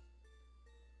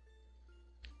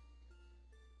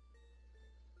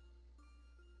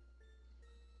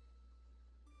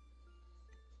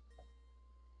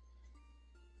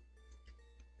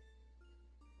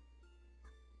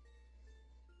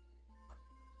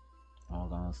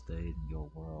 Doggone stayed in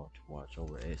your world to watch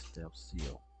over Exdeath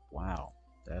seal. Wow,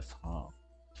 that's hung.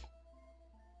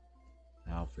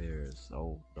 How fair is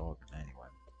old dog anyway.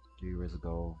 3 years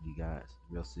ago, he got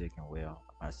real sick and well.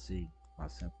 I see my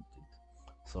sympathies.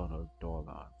 Sort of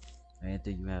doggone.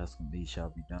 Anything you ask of me shall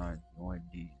be done. You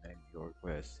indeed name your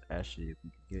request. Actually, if we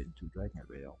could get into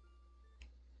Dragonvale,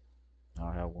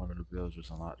 I'll have one of the villagers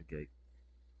unlock the gate.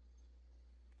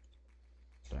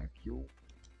 Thank you.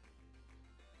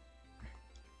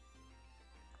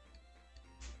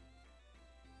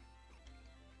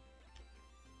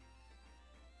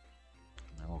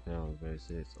 Okay, everybody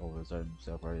says overexerting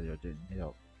himself earlier didn't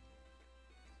help.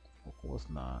 Of course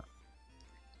not.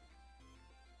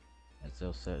 As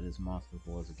they'll set this monster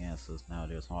force against us, now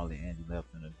there's hardly any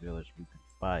left in the village we can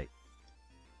fight.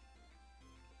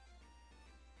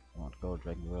 Want to go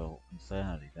Dragonville?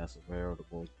 Insanity, that's a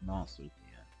veritable monster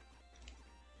again.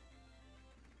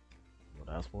 Well,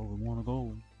 that's where we want to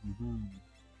go.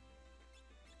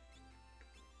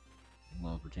 I'm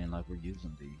gonna pretend like we're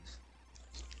using these.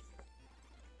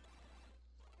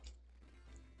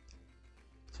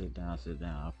 Sit down, sit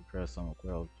down. I'll prepare some of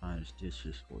Quell's finest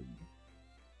dishes for you.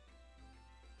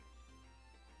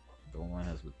 No one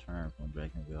has returned from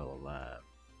Dragonville alive.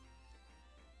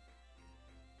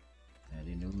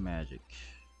 Any new magic?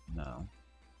 No.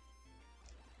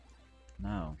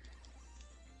 No.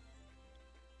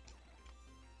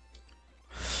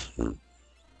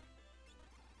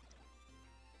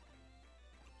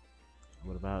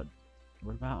 What about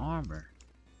armor?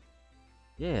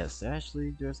 Yes,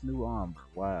 actually there's new armor.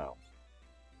 Wow.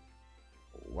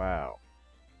 Wow.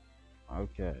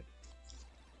 Okay.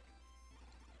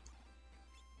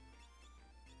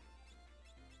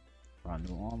 By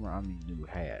new armor, I mean new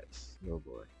hats. Oh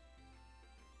boy.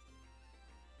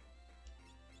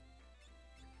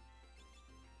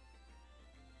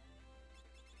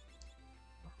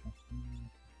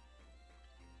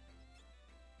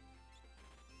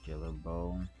 Killer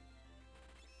bow.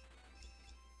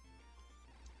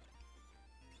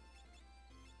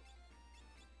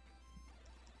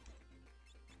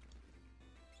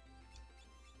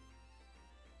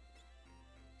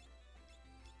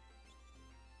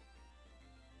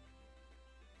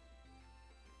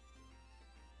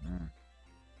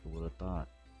 Who would have thought?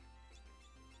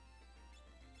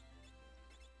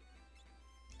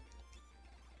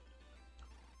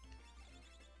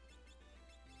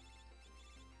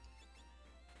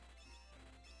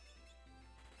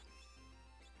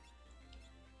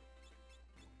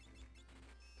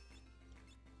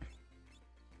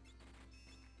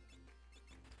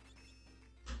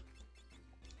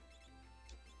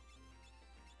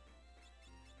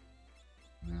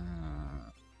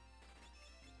 Mm.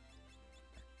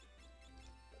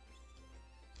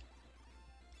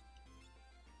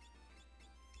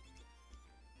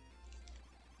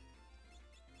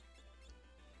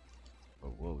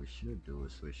 But what we should do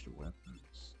is switch to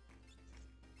weapons.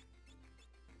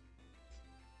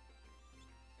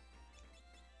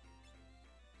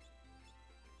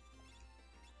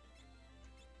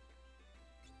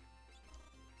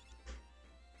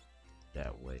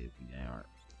 That way we aren't.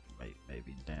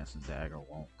 Maybe Dancing Dagger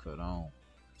won't cut on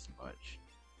as much.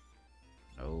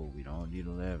 No, we don't need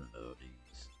 11 of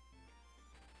these.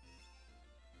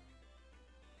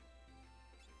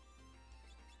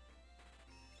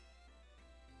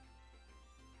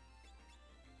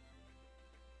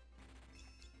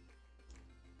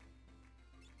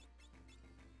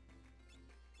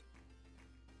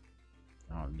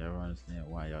 I'll never understand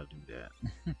why y'all do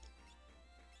that.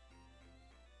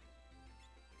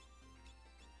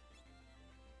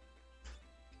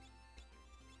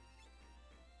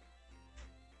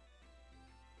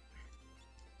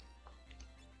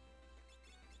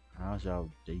 How's y'all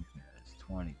defense?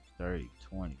 20, 30,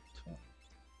 20, 20.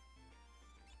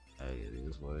 Hey, it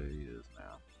is what it is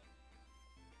now.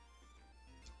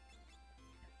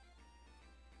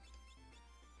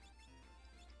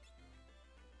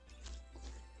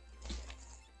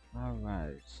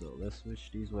 Alright, so let's switch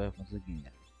these weapons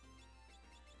again.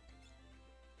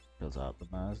 Because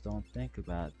optimize don't think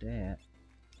about that.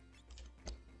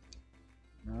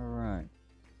 Alright.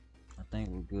 I think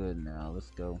we're good now.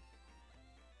 Let's go.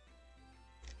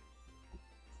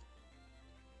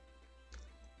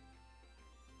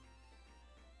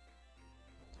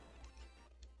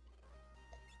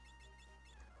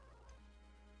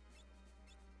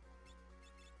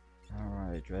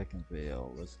 Alright,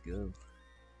 Drakenville, let's go.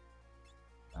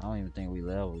 I don't even think we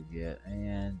leveled yet,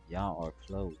 and y'all are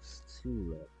close to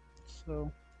level.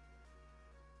 So,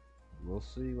 we'll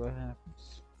see what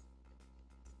happens.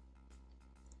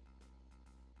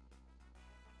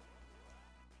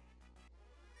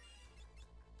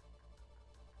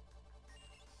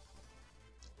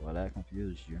 Well, that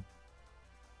confused you.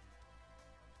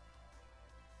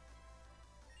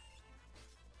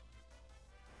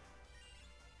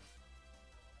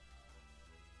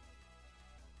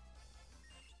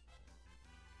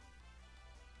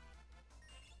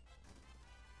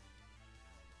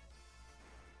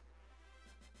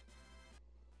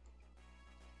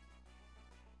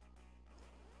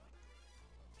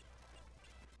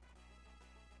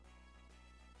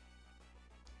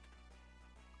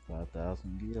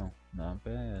 $5,000 gil, not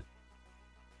bad.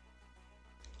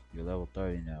 You're level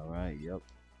 30 now, right? Yep.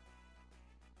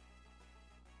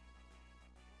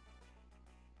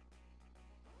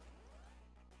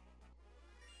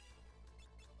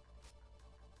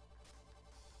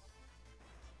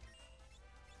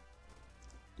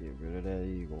 Get rid of that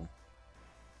eagle.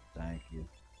 Thank you.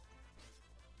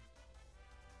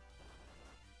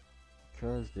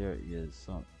 Because there is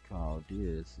something called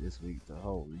this, it's weak to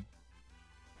holy.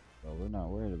 So we're not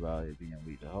worried about it being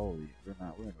weak to holy. We're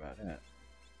not worried about that.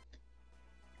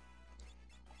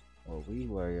 What we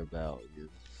worry about is,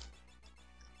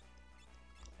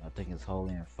 I think it's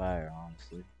holy and fire,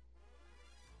 honestly.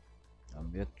 A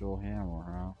mithril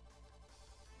hammer,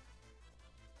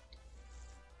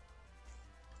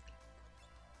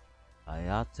 huh?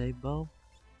 Ayate bow?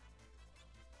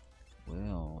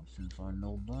 Well, since I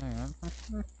know that,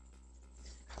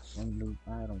 some new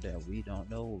item that we don't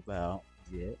know about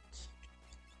yet.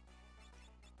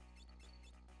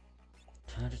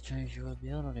 Time to change your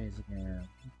abilities again.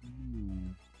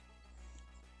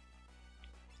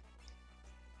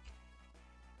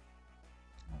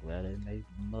 I'm glad they made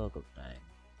the muggle thing.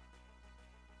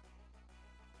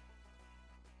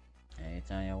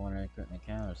 Anytime you want to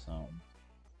encounter something.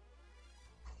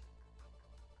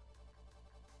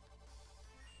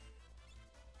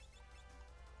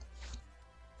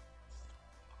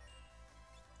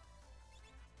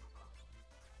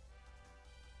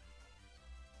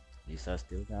 At least I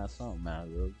still got something out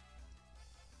of it.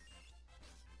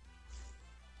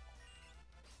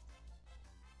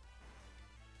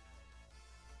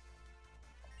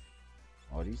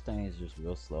 Are these things just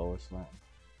real slow or something?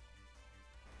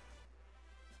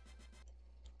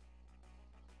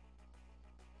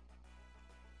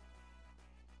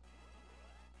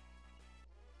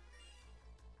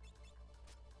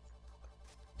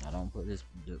 I don't put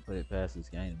it past this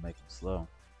game to make it slow.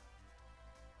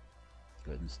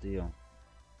 Couldn't steal.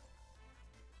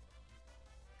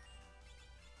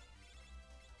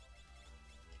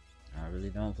 I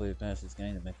really don't put it past this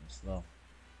game to make him slow.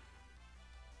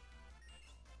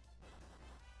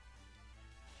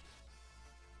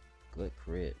 Good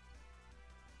crit.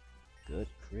 Good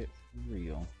crit for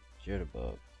real.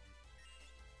 Jitterbug.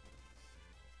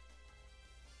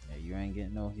 Yeah, you ain't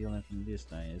getting no healing from this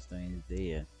thing. This thing is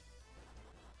dead.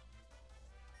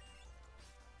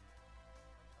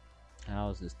 How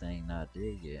is this thing not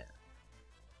dead yet?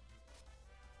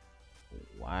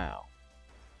 Wow.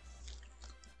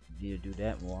 You need to do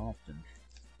that more often.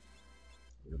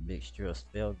 With a mixture of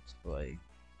spell display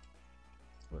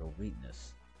with a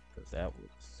weakness. Because that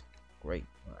was great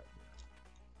right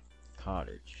there.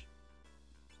 Cottage.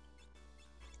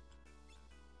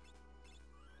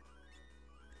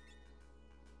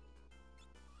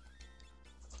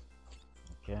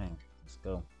 Okay, let's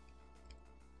go.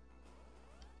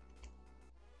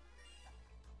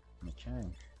 Okay.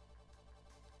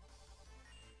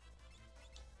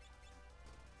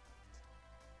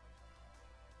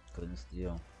 Couldn't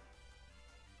steal.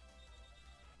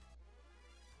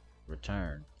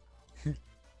 Return.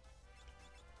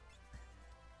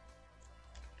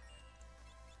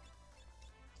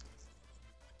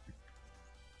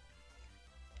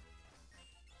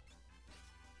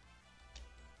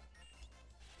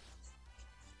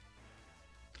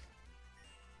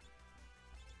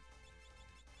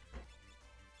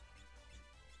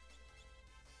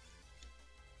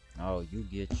 Well, you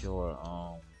get your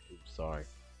oops, sorry.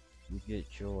 You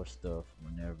get your stuff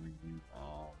whenever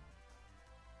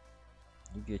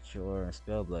you get your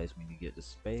spell blades when you get the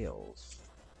spells.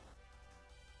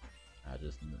 I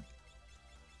just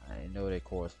I didn't know they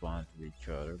correspond to each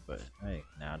other, but hey,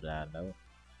 now that I know,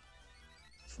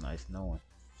 it's nice knowing.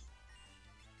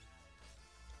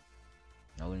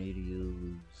 No need to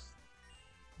use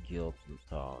guild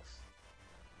toss.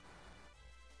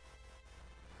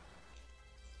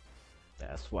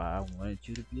 That's why I wanted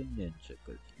you to be a ninja,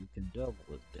 cause you can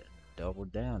double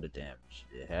down the damage.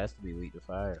 It has to be weak to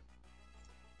fire.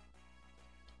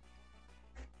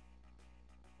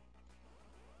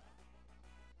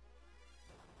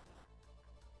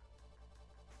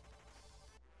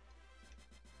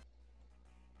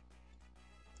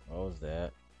 What was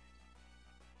that?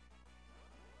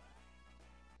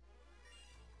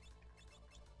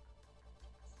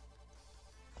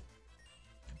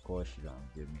 Of course you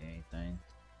don't give me anything.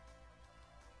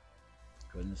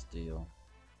 Couldn't steal.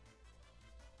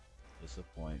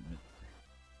 Disappointment.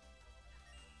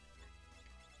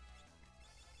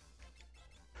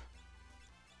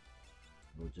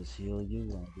 We'll just heal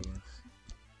you, I guess.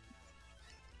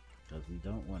 Because we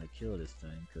don't want to kill this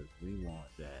thing, because we want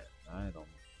that item.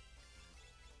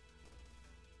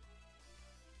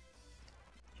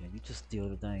 Can you just steal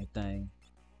the dang thing?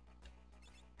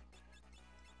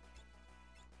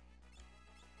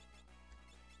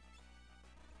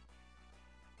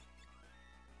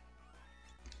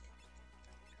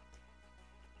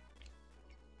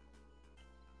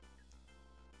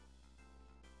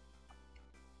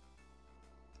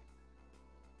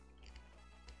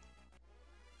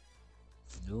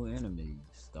 New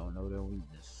enemies, don't know their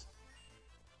weakness.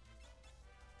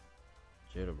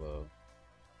 Jitterbug.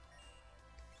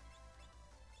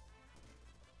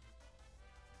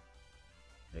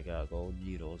 They got gold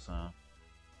needles, huh?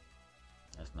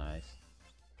 That's nice.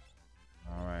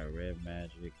 Alright, red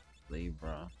magic,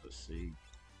 Libra, let's see.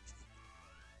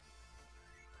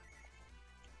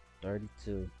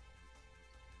 32.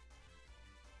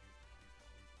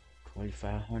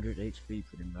 2500 HP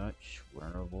pretty much.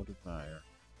 Vulnerable to fire.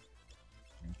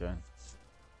 Okay.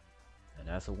 And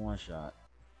that's a one shot.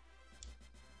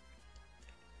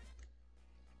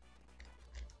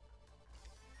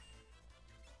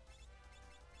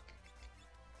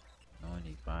 No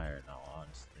need fire in all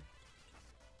honesty.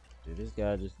 Did this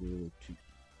guy just do two?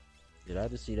 Did I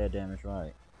just see that damage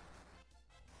right?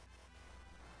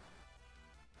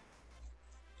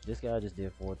 This guy just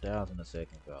did 4,000 a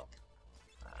second ago.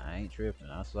 I ain't tripping.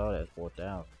 I saw that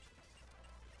 4,000.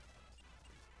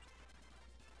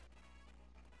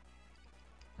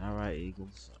 Alright,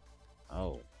 Eagles.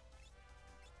 Oh.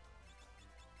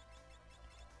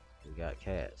 We got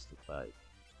cats to fight.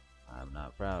 I'm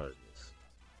not proud of this.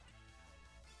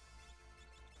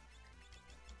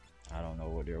 I don't know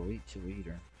what they're weak to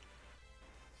either.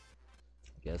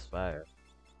 I guess fire.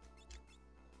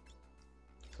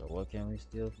 So what can we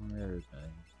steal from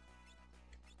everything?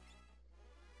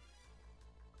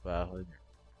 500.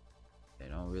 They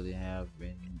don't really have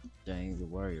anything to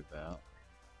worry about.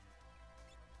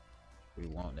 We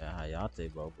want that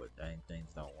Hayate bow, but dang things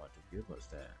don't want to give us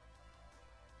that.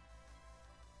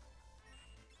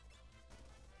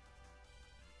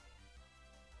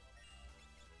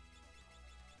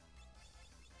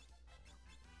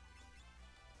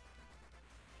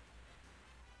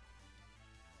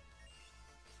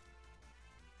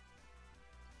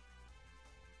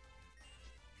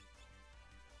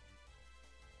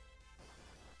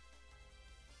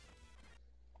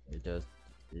 It just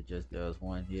it just does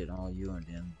one hit on you and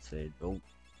then say nope.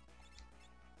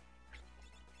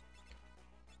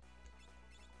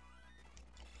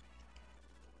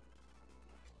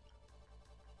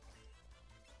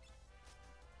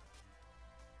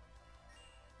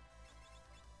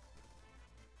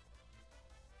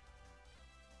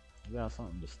 You got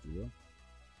something to steal.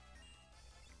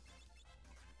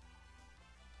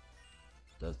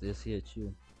 Does this hit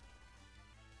you?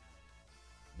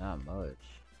 Not much.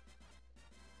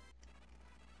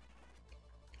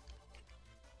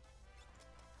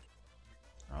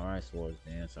 Alright, Swords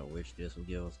Dance. I wish this would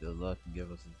give us good luck and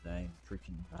give us this dang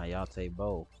freaking Hayate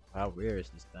bow. How rare is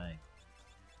this thing?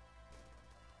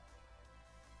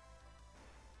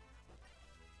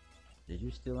 Did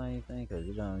you steal anything? Cause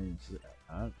you don't even.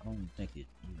 I don't even think you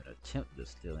even attempt to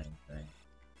steal anything.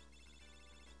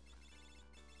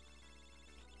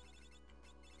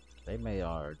 They made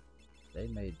our. They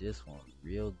made this one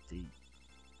real deep.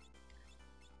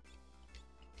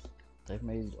 They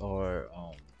made our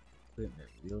equipment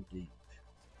real deep.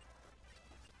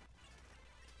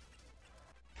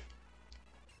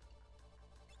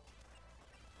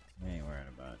 We ain't worrying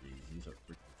about these. These are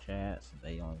freaking cats, and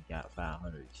they only got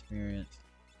 500 experience.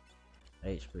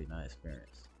 HP, not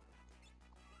experience.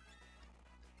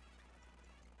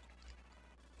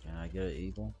 Can I get an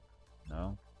eagle?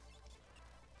 No.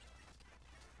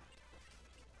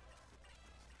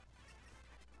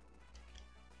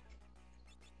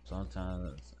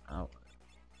 Sometimes I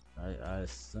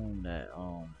assume that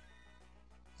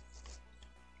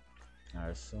I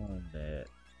assume that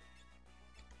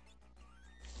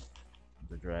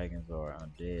the dragons are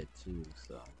undead too,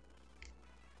 so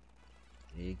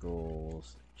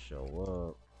eagles show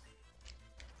up.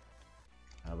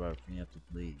 How about preemptive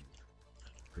leave?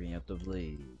 Preemptive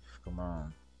leave. Come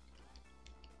on.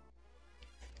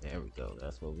 There we go.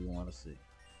 That's what we want to see.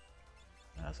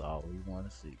 That's all we want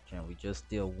to see. Can we just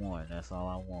steal one? That's all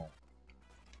I want.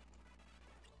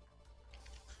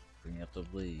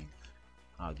 Preemptive leave.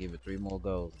 I'll give it 3 more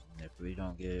goals. And if we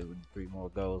don't get it with 3 more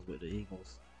goals with the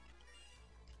Eagles,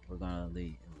 we're gonna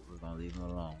leave. We're gonna leave them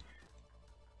alone.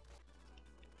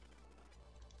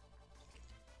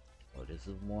 Well, this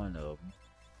is one of them.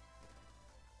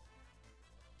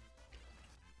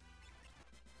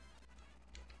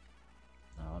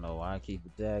 I don't know why I keep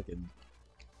attacking.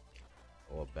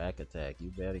 Or back attack. You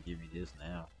better give me this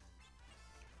now.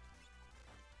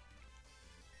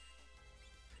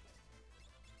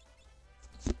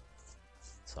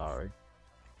 Sorry.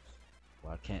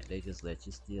 Why can't they just let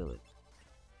you steal it?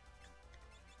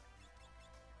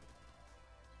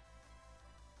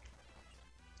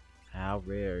 How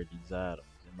rare are these items?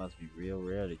 It must be real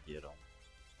rare to get them.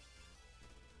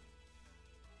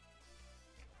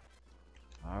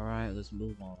 Alright, let's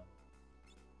move on.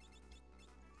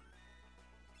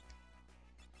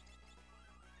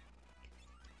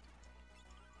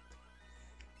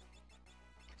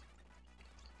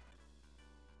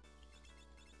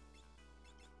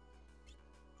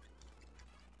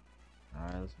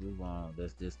 Alright, let's move on.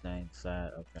 Let's this thing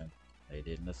decide. Okay. They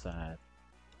didn't decide.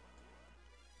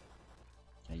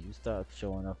 Can you start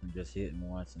showing up and just hitting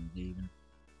once and leaving?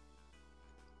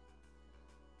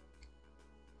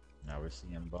 Now we're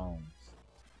seeing bones.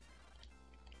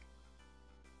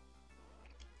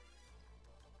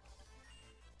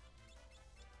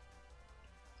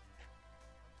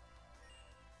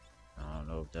 I don't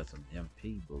know if that's an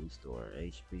MP boost or an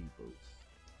HP boost.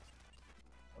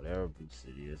 Whatever boost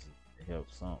it is, it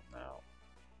helps something out.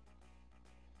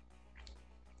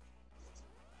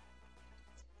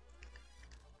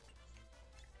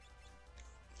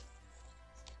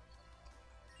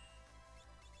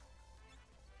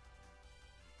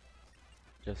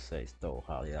 Just say Sto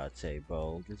Haliate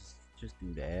Bowl. Just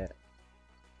do that.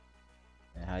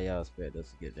 And how y'all expect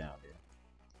us to get down there?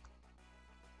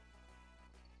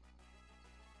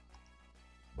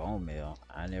 Bone meal.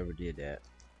 I never did that.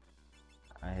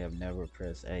 I have never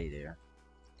pressed A there.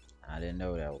 I didn't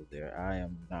know that was there. I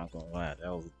am not gonna lie.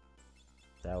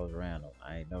 That was random.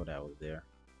 I didn't know that was there.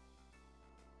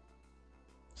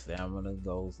 Stamina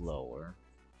goes lower,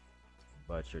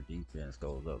 but your defense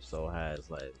goes up so high. It's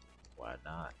like, why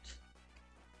not?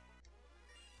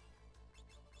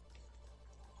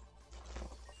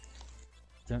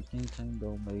 Tempting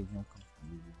Tango made him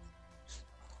confused.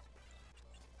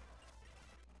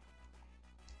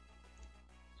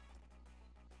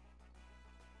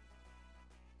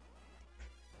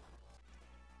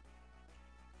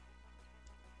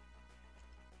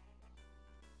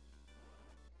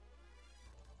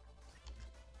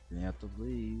 You have to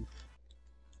leave.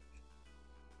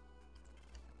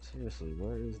 Seriously,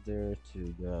 where is there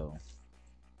to go?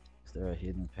 Is there a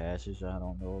hidden passage I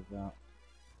don't know about?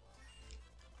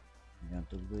 You have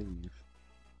to leave.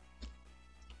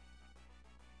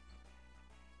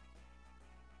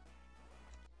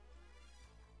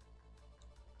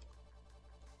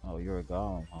 Oh, you're a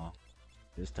golem, huh?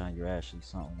 This time you're actually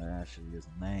something that actually is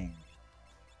a name.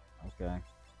 Okay.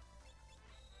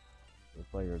 Go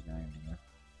play your game, man.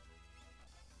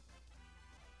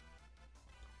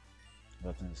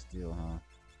 Nothing to steal, huh?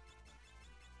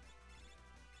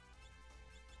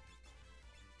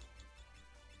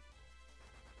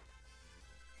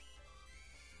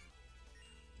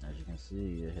 As you can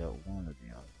see, it helped one of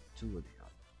them, 2 of them.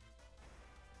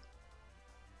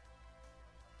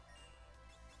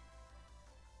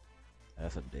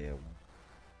 That's a dead one.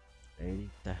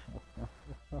 80,000.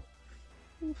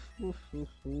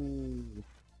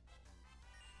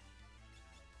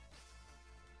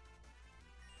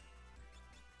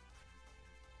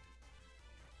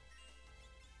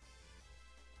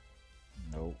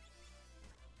 Nope.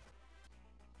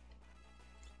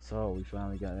 So we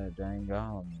finally got that dang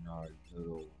golem in our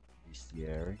little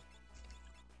bestiary.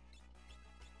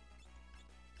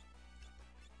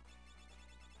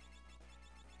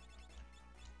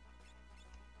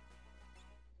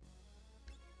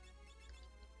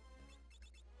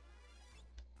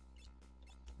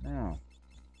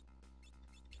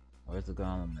 Where's the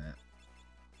golem at?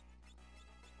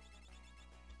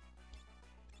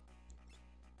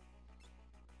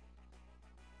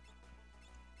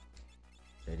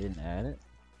 They didn't add it?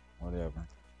 Whatever.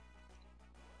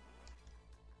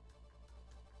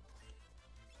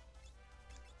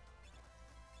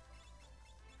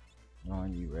 No, I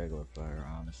need regular fire,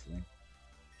 honestly.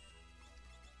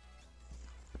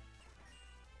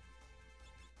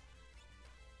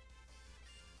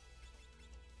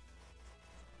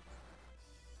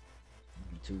 You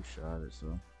can two-shot it,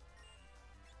 so.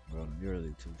 Well,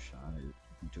 nearly two-shot it. You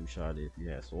can two-shot it if you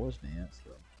had Swords Dance,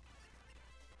 so.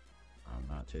 I'm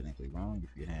not technically wrong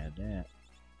if you had that.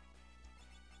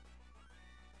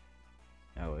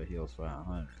 Oh, it heals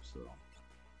 500, so.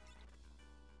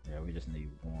 Yeah, we just need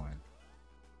one.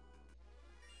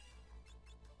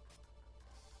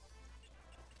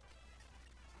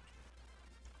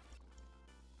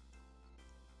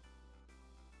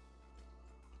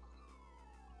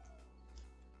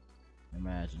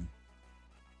 Imagine.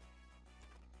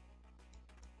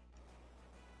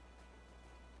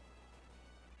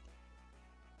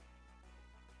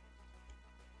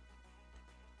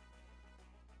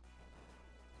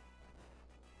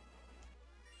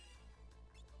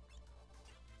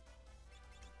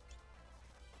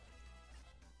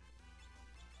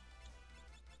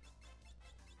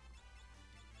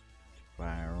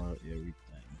 Fire up everything.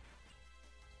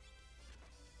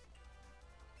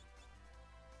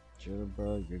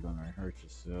 Jitterbug, you're gonna hurt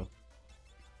yourself.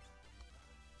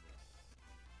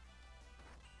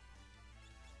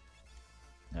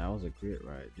 That was a crit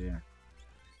right there.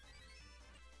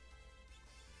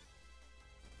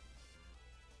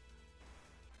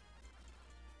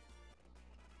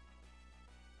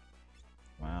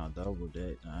 Wow, double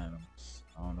deck items.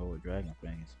 I don't know what Dragon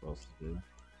Fang is supposed to do.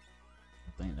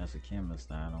 I think that's a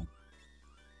chemist item.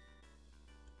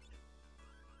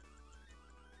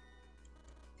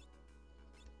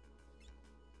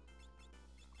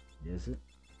 Is it?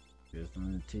 Wisdom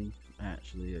in the teeth?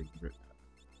 Actually, a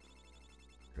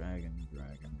dragon.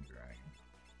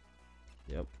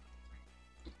 Yep.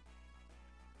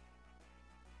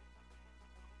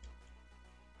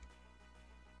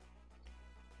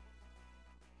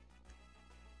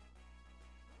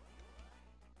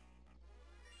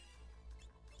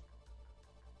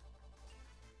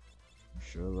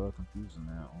 Sure, a little confusing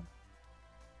that one.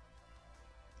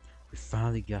 We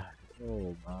finally got it.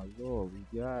 Oh my lord,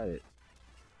 we got it.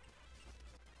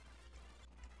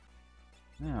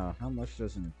 Now, how much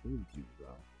does it improve you, though?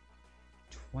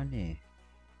 20.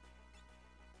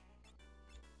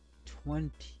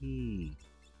 20.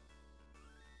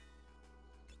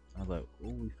 I was like, oh,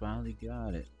 we finally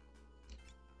got it.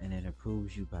 And it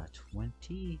improves you by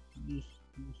 20?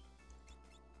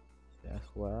 That's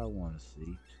what I want to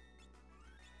see.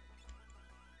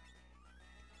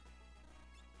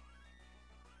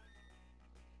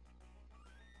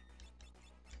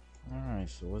 Alright,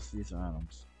 so what's these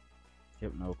items?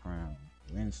 Hypno Crown,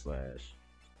 Wind Slash.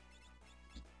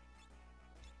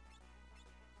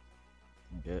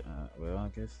 Okay, well, I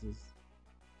guess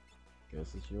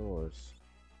it's yours.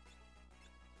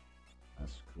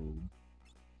 That's cool.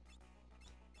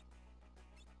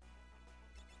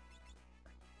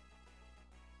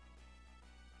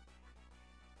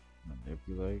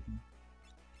 Manipulating.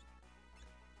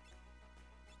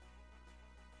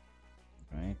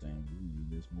 If anything, you need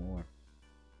this more.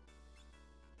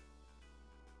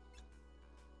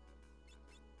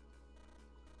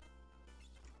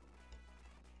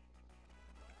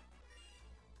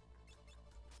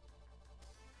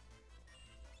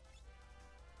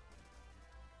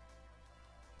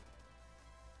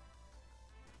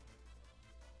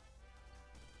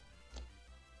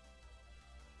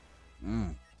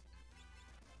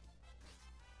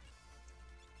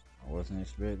 I wasn't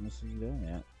expecting to see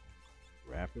that.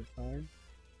 Rapid fire?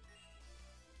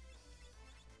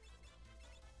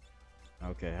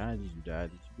 Okay, how did you die?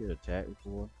 Did you get attacked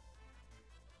before?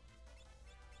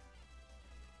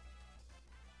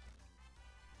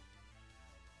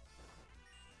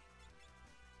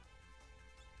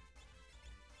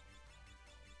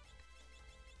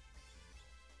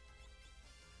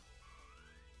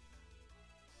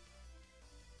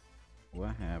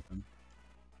 What happened?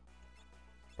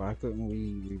 Why couldn't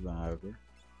we revive her?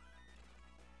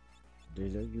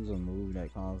 Did they use a move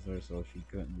that caused her so she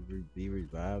couldn't be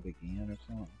revived again or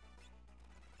something?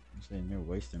 I'm sitting there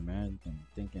wasting magic and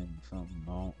thinking something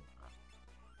wrong,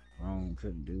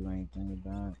 couldn't do anything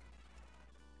about it.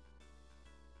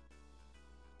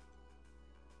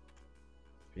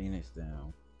 Phoenix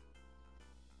down.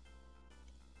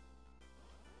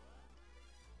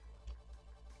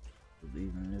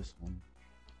 Believe in this one.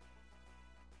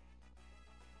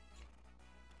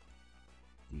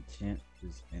 Tent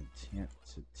is intent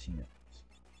to tent.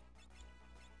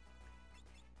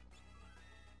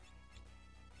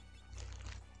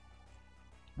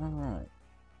 Alright,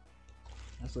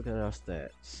 let's look at our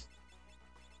stats.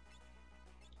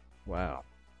 Wow,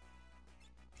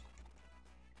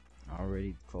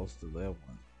 already close to leveling.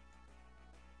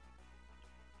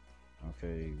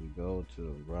 Okay, we go to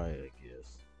the right, I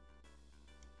guess.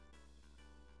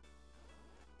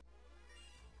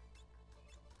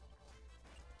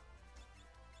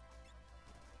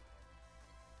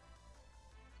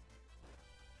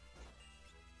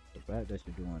 The fact that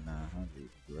you're doing 900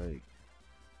 is great.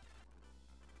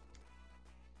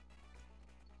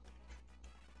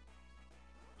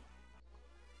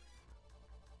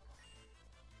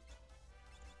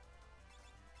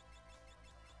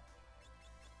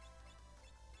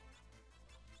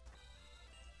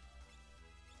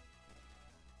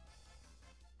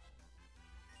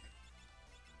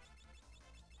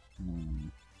 Hmm.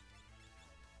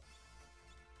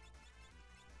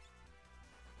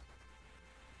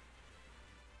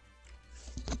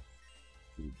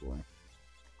 Good boy.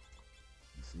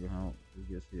 Let's see how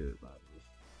who gets hit by this.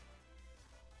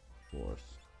 Of course.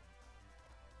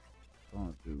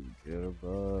 Don't do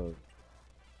jitterbug.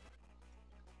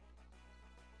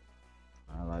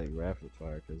 I like rapid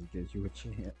fire because it gives you a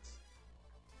chance.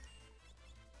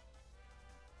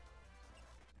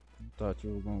 You thought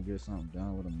you were gonna get something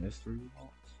done with a mystery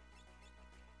box?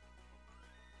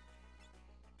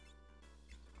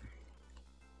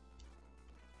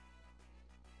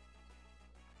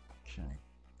 Okay.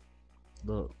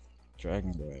 Look,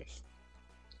 Dragon Grass.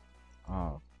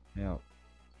 Oh, help.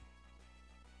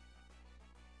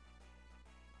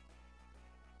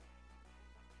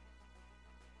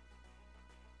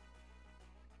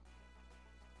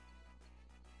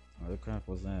 What the crap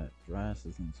was that? Grass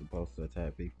isn't supposed to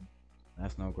attack people.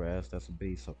 That's no grass, that's a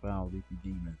beast, a foul leafy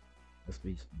demon.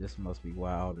 This must be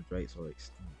why all the drakes are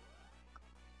extinct.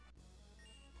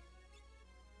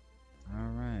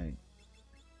 Alright.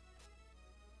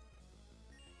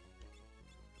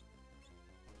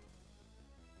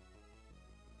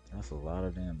 That's a lot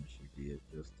of damage you did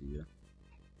just here.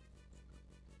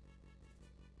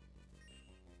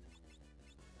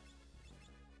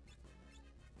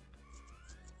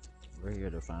 We're here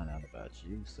to find out about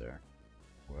you, sir.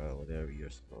 Well, whatever you're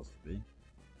supposed to be.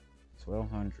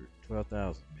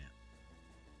 12,000 men.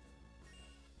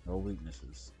 No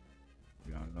weaknesses.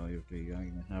 You don't know if you don't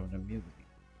even have an immunity.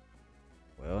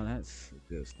 Well, that's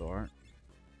a good start.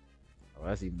 Oh,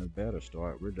 that's even a better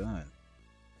start. We're done.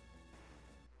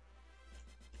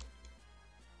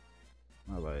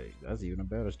 I'm like, that's even a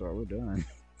better start. We're done.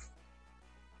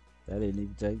 That didn't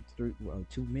even take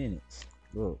 2 minutes.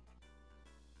 Look.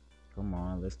 Come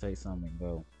on, let's take something and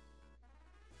go.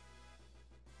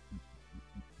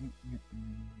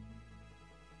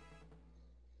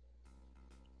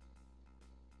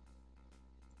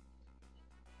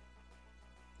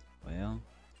 Well,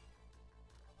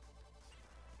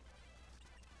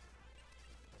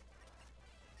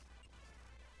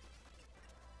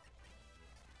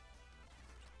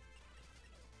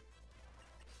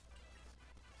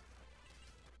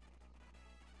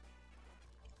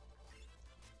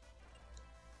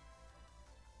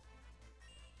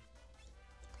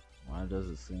 why does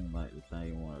it seem like the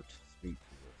thing wanted to speak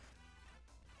to us?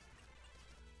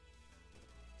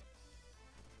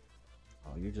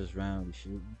 Oh, you're just randomly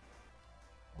shooting?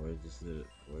 Or is it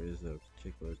a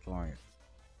particular target?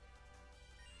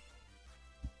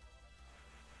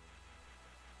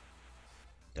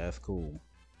 That's cool.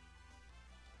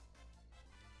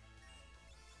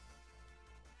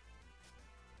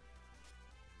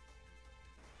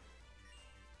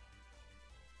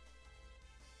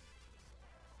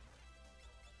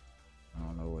 I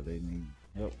don't know what they need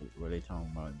help with. What they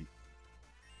talking about?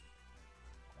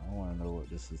 I want to know what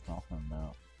this is talking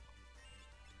about.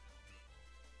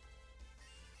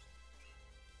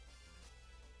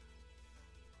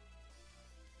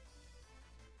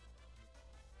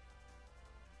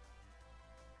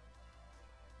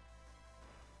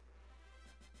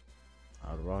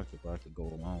 I'd rock if I could go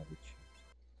along with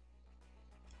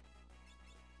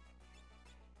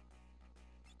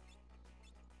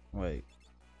you. Wait,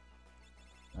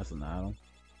 that's an item?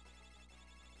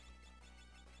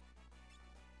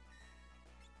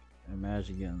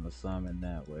 Imagine getting a summon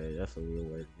that way. That's a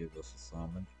weird way to give us a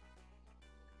summon.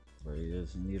 But it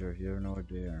is neither here nor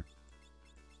there.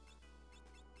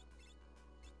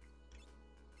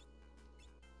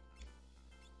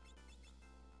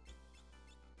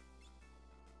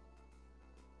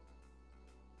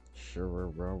 Sure,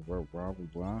 blah blah blah blah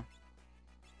blah.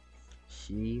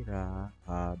 Shira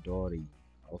Hadori.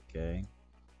 Okay.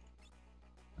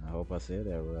 I hope I said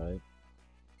that right.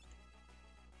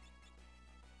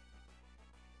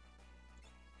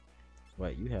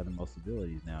 Wait, you have the most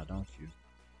abilities now, don't you?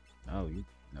 No,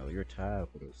 you're tied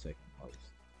for the second most.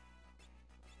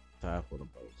 Tied for the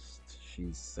most.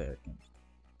 She's second.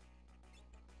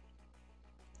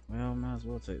 Well, might as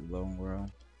well take the lone world.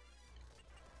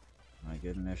 Might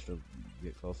get an extra,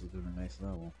 get closer to the next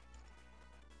level.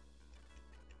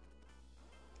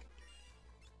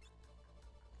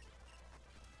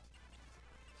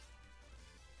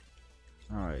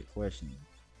 Alright, question.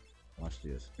 Watch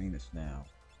this. Phoenix now.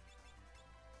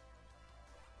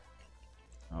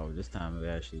 Oh, this time it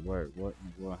actually worked. What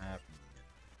in the world happened?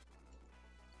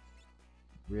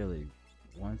 Really?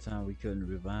 One time we couldn't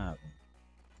revive him.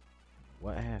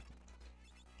 What happened?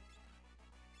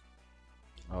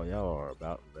 Oh, y'all are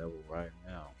about to level right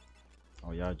now.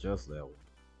 Oh, y'all just leveled.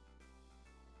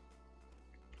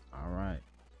 Alright.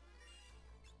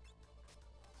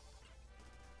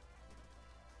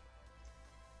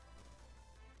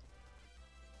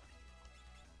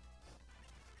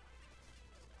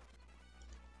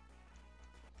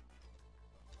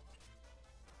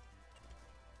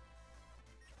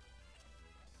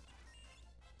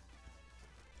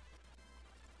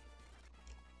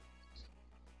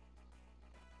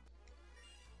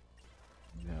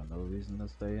 You have no reason to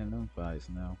stay in them fights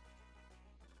now.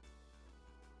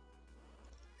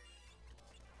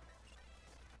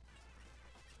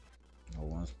 No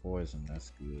one's poisoned,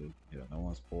 that's good. Yeah, no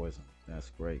one's poisoned.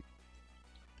 That's great.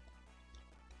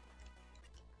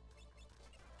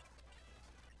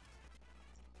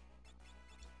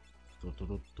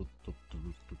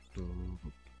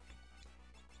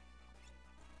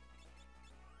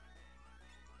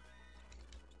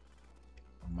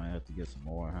 I might have to get some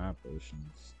more high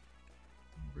potions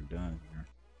when we're done here.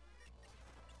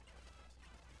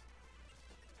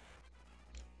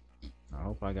 I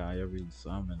hope I got every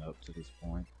summon up to this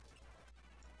point.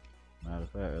 Matter of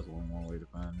fact, that's one more way to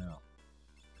find out.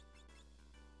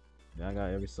 Yeah, I got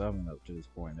every summon up to this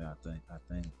point now, I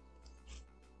think.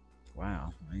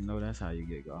 Wow, I didn't know that's how you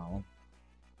get going.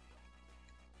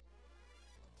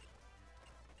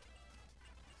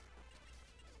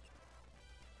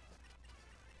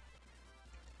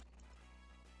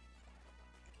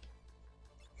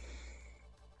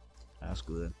 That's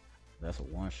good. That's a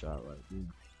one shot right there.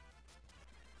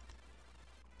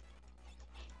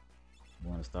 You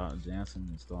wanna start dancing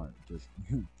and start just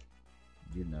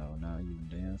not even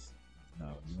dance. No,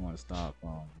 you wanna stop if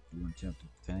you want attempting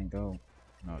tango,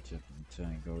 not attempting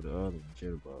tango, the other one,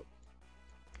 jitterbug.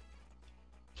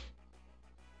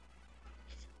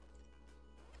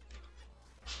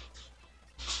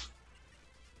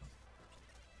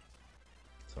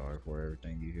 Sorry for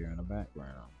everything you hear in the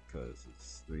background, because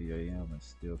it's 3 a.m. and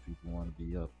still people want to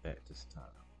be up at this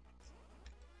time.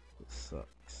 It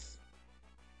sucks.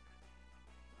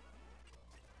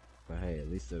 But hey, at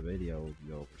least the video will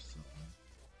be over soon.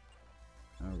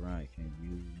 Alright,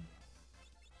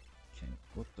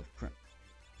 what the crap?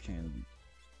 Did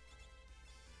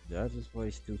I just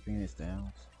waste 2 Phoenix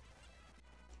Downs?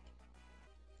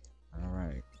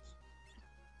 Alright.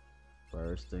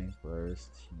 First thing first,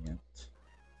 hint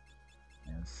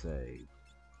and save.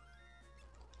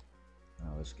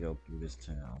 Now let's go through this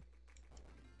town.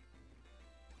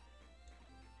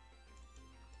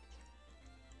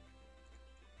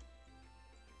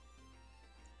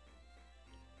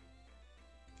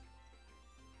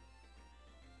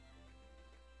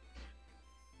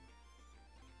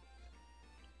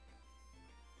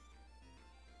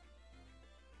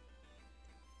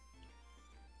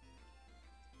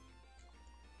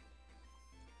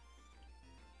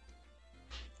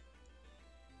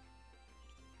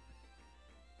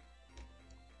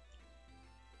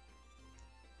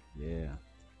 Yeah.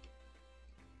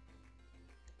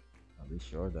 At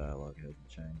least your dialogue hasn't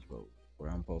changed, but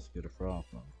where I'm supposed to get a frog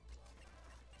from?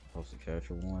 I'm supposed to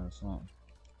capture one or something?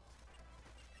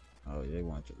 Oh, they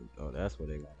want you to, oh, that's what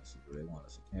they want us to do. They want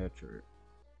us to capture it.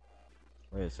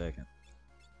 Wait a second.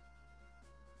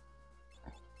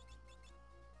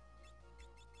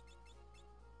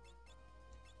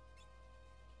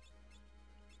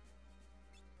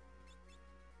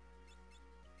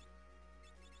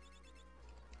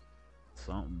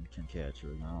 Something can catch her,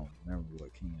 and I don't remember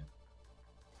what can.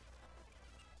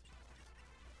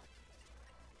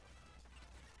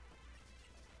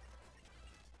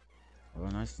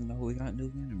 Well, nice to know we got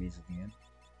new enemies again.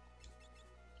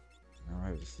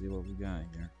 Alright, let's see what we got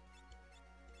here.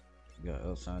 We got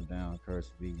upside down curse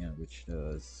vegan, which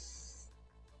does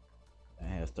that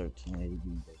has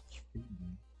 1380 HP.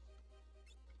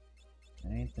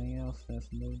 Anything else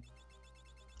that's new?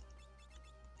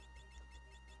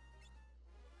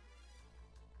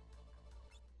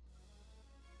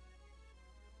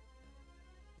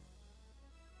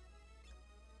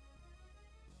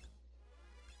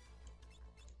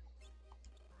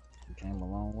 Came a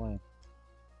long way.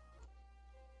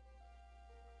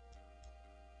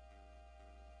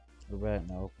 We're back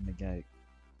now. Open the gate.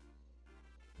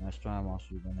 Next time,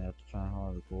 Monster, you're gonna have to try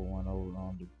hard to pull one over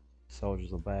on the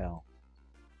soldiers of Baal.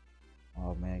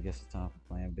 Oh man, I guess it's time for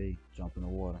plan B. Jump in the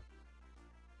water.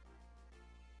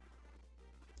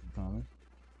 You coming?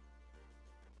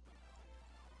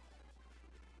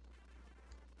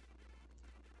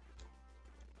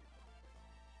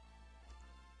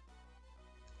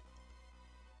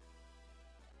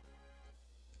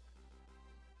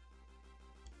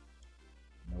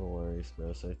 No worries,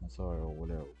 better safe than sorry or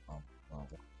whatever.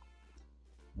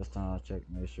 This time I'll check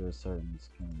to make sure it's certain this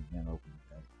can again open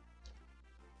the gate.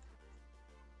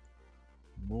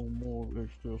 No more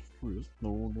extra stress.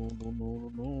 No, no, no,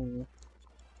 no, no, no.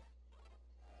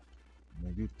 I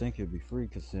mean, you'd think it'd be free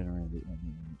considering that, I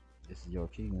mean, this is your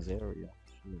king's area.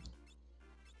 Sure.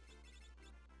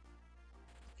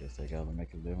 Guess they gotta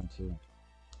make a living too.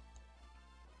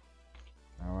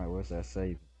 Alright, where's that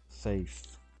safe?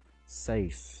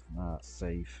 Safe, not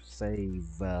safe.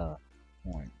 Save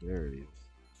point. There it is.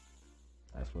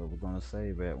 That's where we're gonna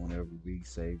save at whenever we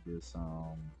save this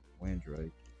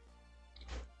Windrake.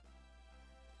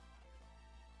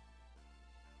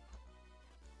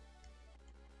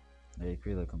 Lady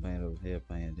Creela complained of head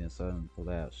pain and then suddenly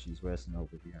collapsed. She's resting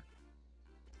over here.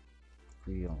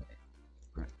 Creela,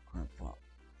 Grandpa.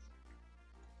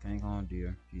 Hang on,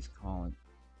 dear. He's calling.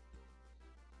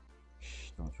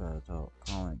 Shh, don't try to talk.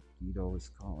 Calling. Guido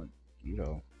is calling.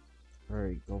 Guido.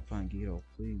 Hurry, go find Guido,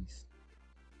 please.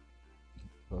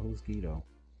 But who's Guido?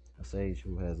 A sage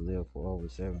who has lived for over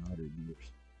 700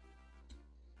 years.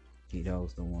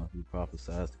 Guido's the one who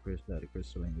prophesied that the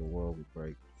crystal in the world would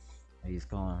break. And he's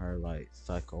calling her like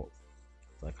psychotically,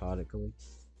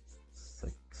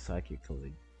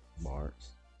 psychically,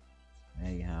 Barts.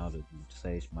 Anyhow, the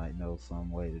sage might know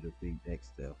some way to defeat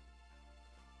Exdeath.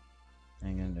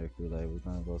 Hang in there, Kool-Aid. We're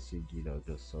gonna go see Guido.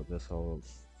 Just hold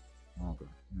longer.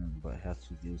 But have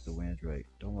to use the Windrake.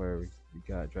 Don't worry, we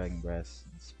got dragon grass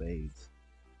and spades.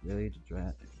 Really, the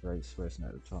greatest person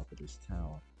at the top of this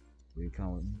tower. Will you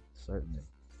come with me? Certainly.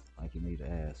 Like you need to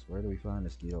ask. Where do we find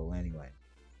this Guido anyway?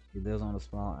 He lives on a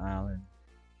small island.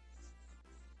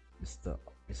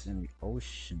 It's in the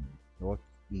ocean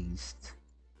northeast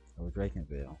of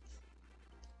Drakenville.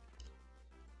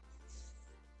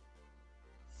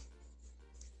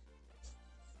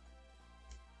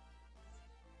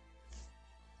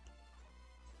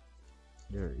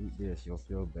 Here, eat this. You'll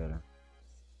feel better.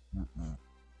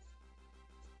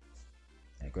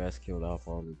 That grass killed off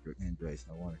all the Indrakes.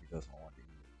 No wonder he doesn't want to eat it.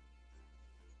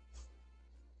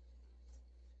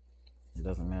 It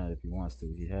doesn't matter if he wants to.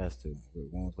 He has to.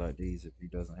 With wounds like these, if he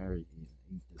doesn't hurry,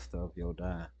 eat the stuff, he'll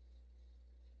die.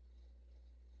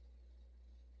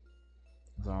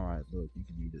 It's alright, look, you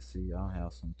can eat the sea. I'll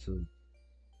have some too.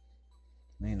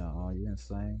 Nina, are you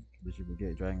insane? Did you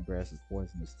forget dragon grass is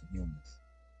poisonous to humans?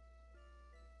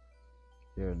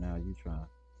 Here, now you try.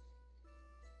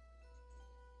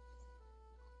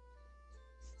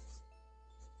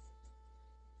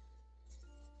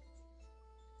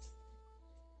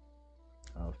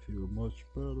 I feel much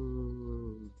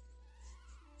better.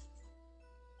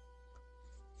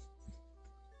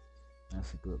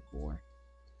 That's a good boy.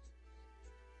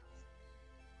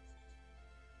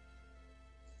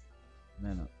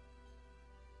 Nina,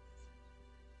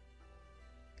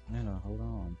 hold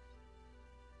on.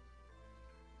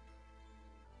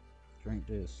 Drink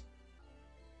this.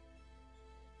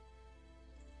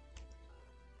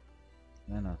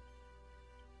 Nina,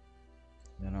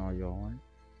 are you alright?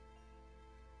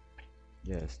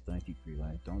 Yes, thank you,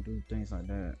 Green. Don't do things like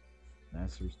that.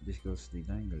 That's ridiculously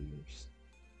dangerous.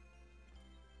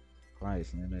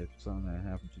 Christ, and if something that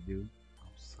happened to you,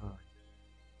 I'm sorry.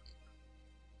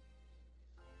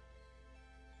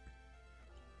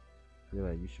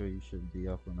 Really, you sure you shouldn't be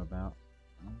up and about?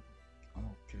 I'm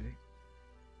okay.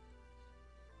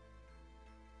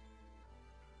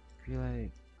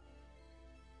 Really,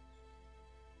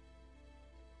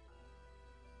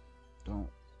 don't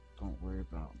worry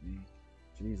about me.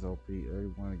 Jeez, OP, every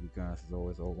one of you guys is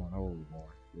always over and over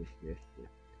more.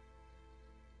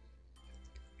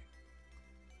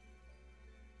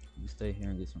 You stay here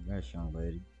and get some rest, young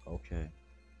lady. Okay.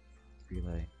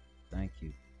 Relay, thank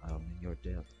you. I'm in your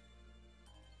debt.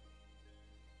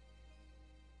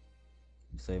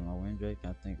 You saved my Windrake?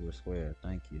 I think we're square.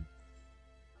 Thank you.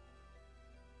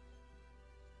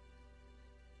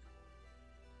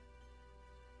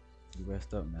 You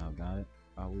rest up now, got it?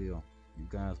 I will. You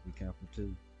guys be careful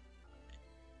too.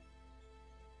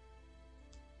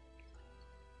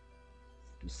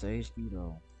 To Sage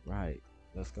Guido. Right.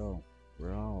 Let's go.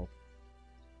 We're off.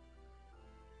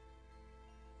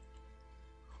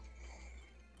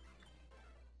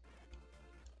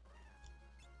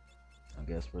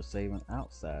 guess we're saving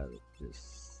outside of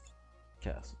this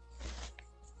castle.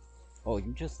 Oh,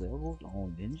 you just leveled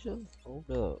on ninja? Hold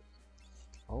up.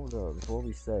 Hold up. Before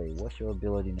we say, what's your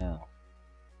ability now?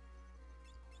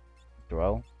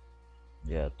 Throw?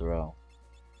 Yeah, throw.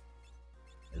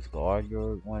 Is guard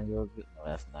your one of your? No,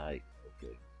 that's night.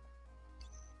 Okay.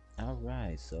 All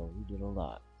right. So we did a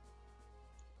lot.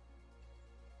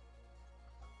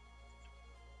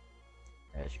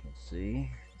 As you can see,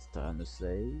 it's time to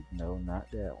save. No, not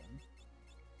that one.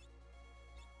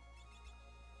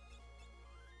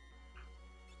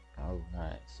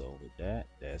 Alright, so with that,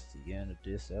 that's the end of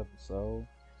this episode.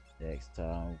 Next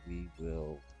time we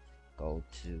will go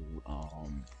to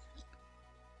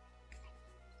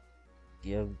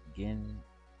give Gin,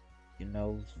 you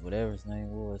know, whatever his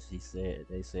name was.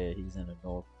 They said he's in the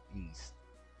northeast.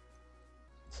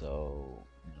 So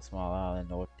in a small island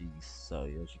northeast. So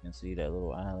as you can see, that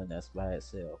little island that's by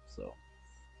itself. So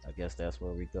I guess that's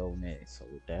where we go next. So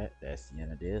with that, that's the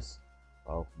end of this.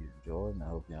 I hope you enjoyed, and I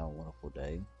hope you have a wonderful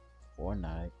day or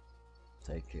night.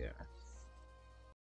 Take care.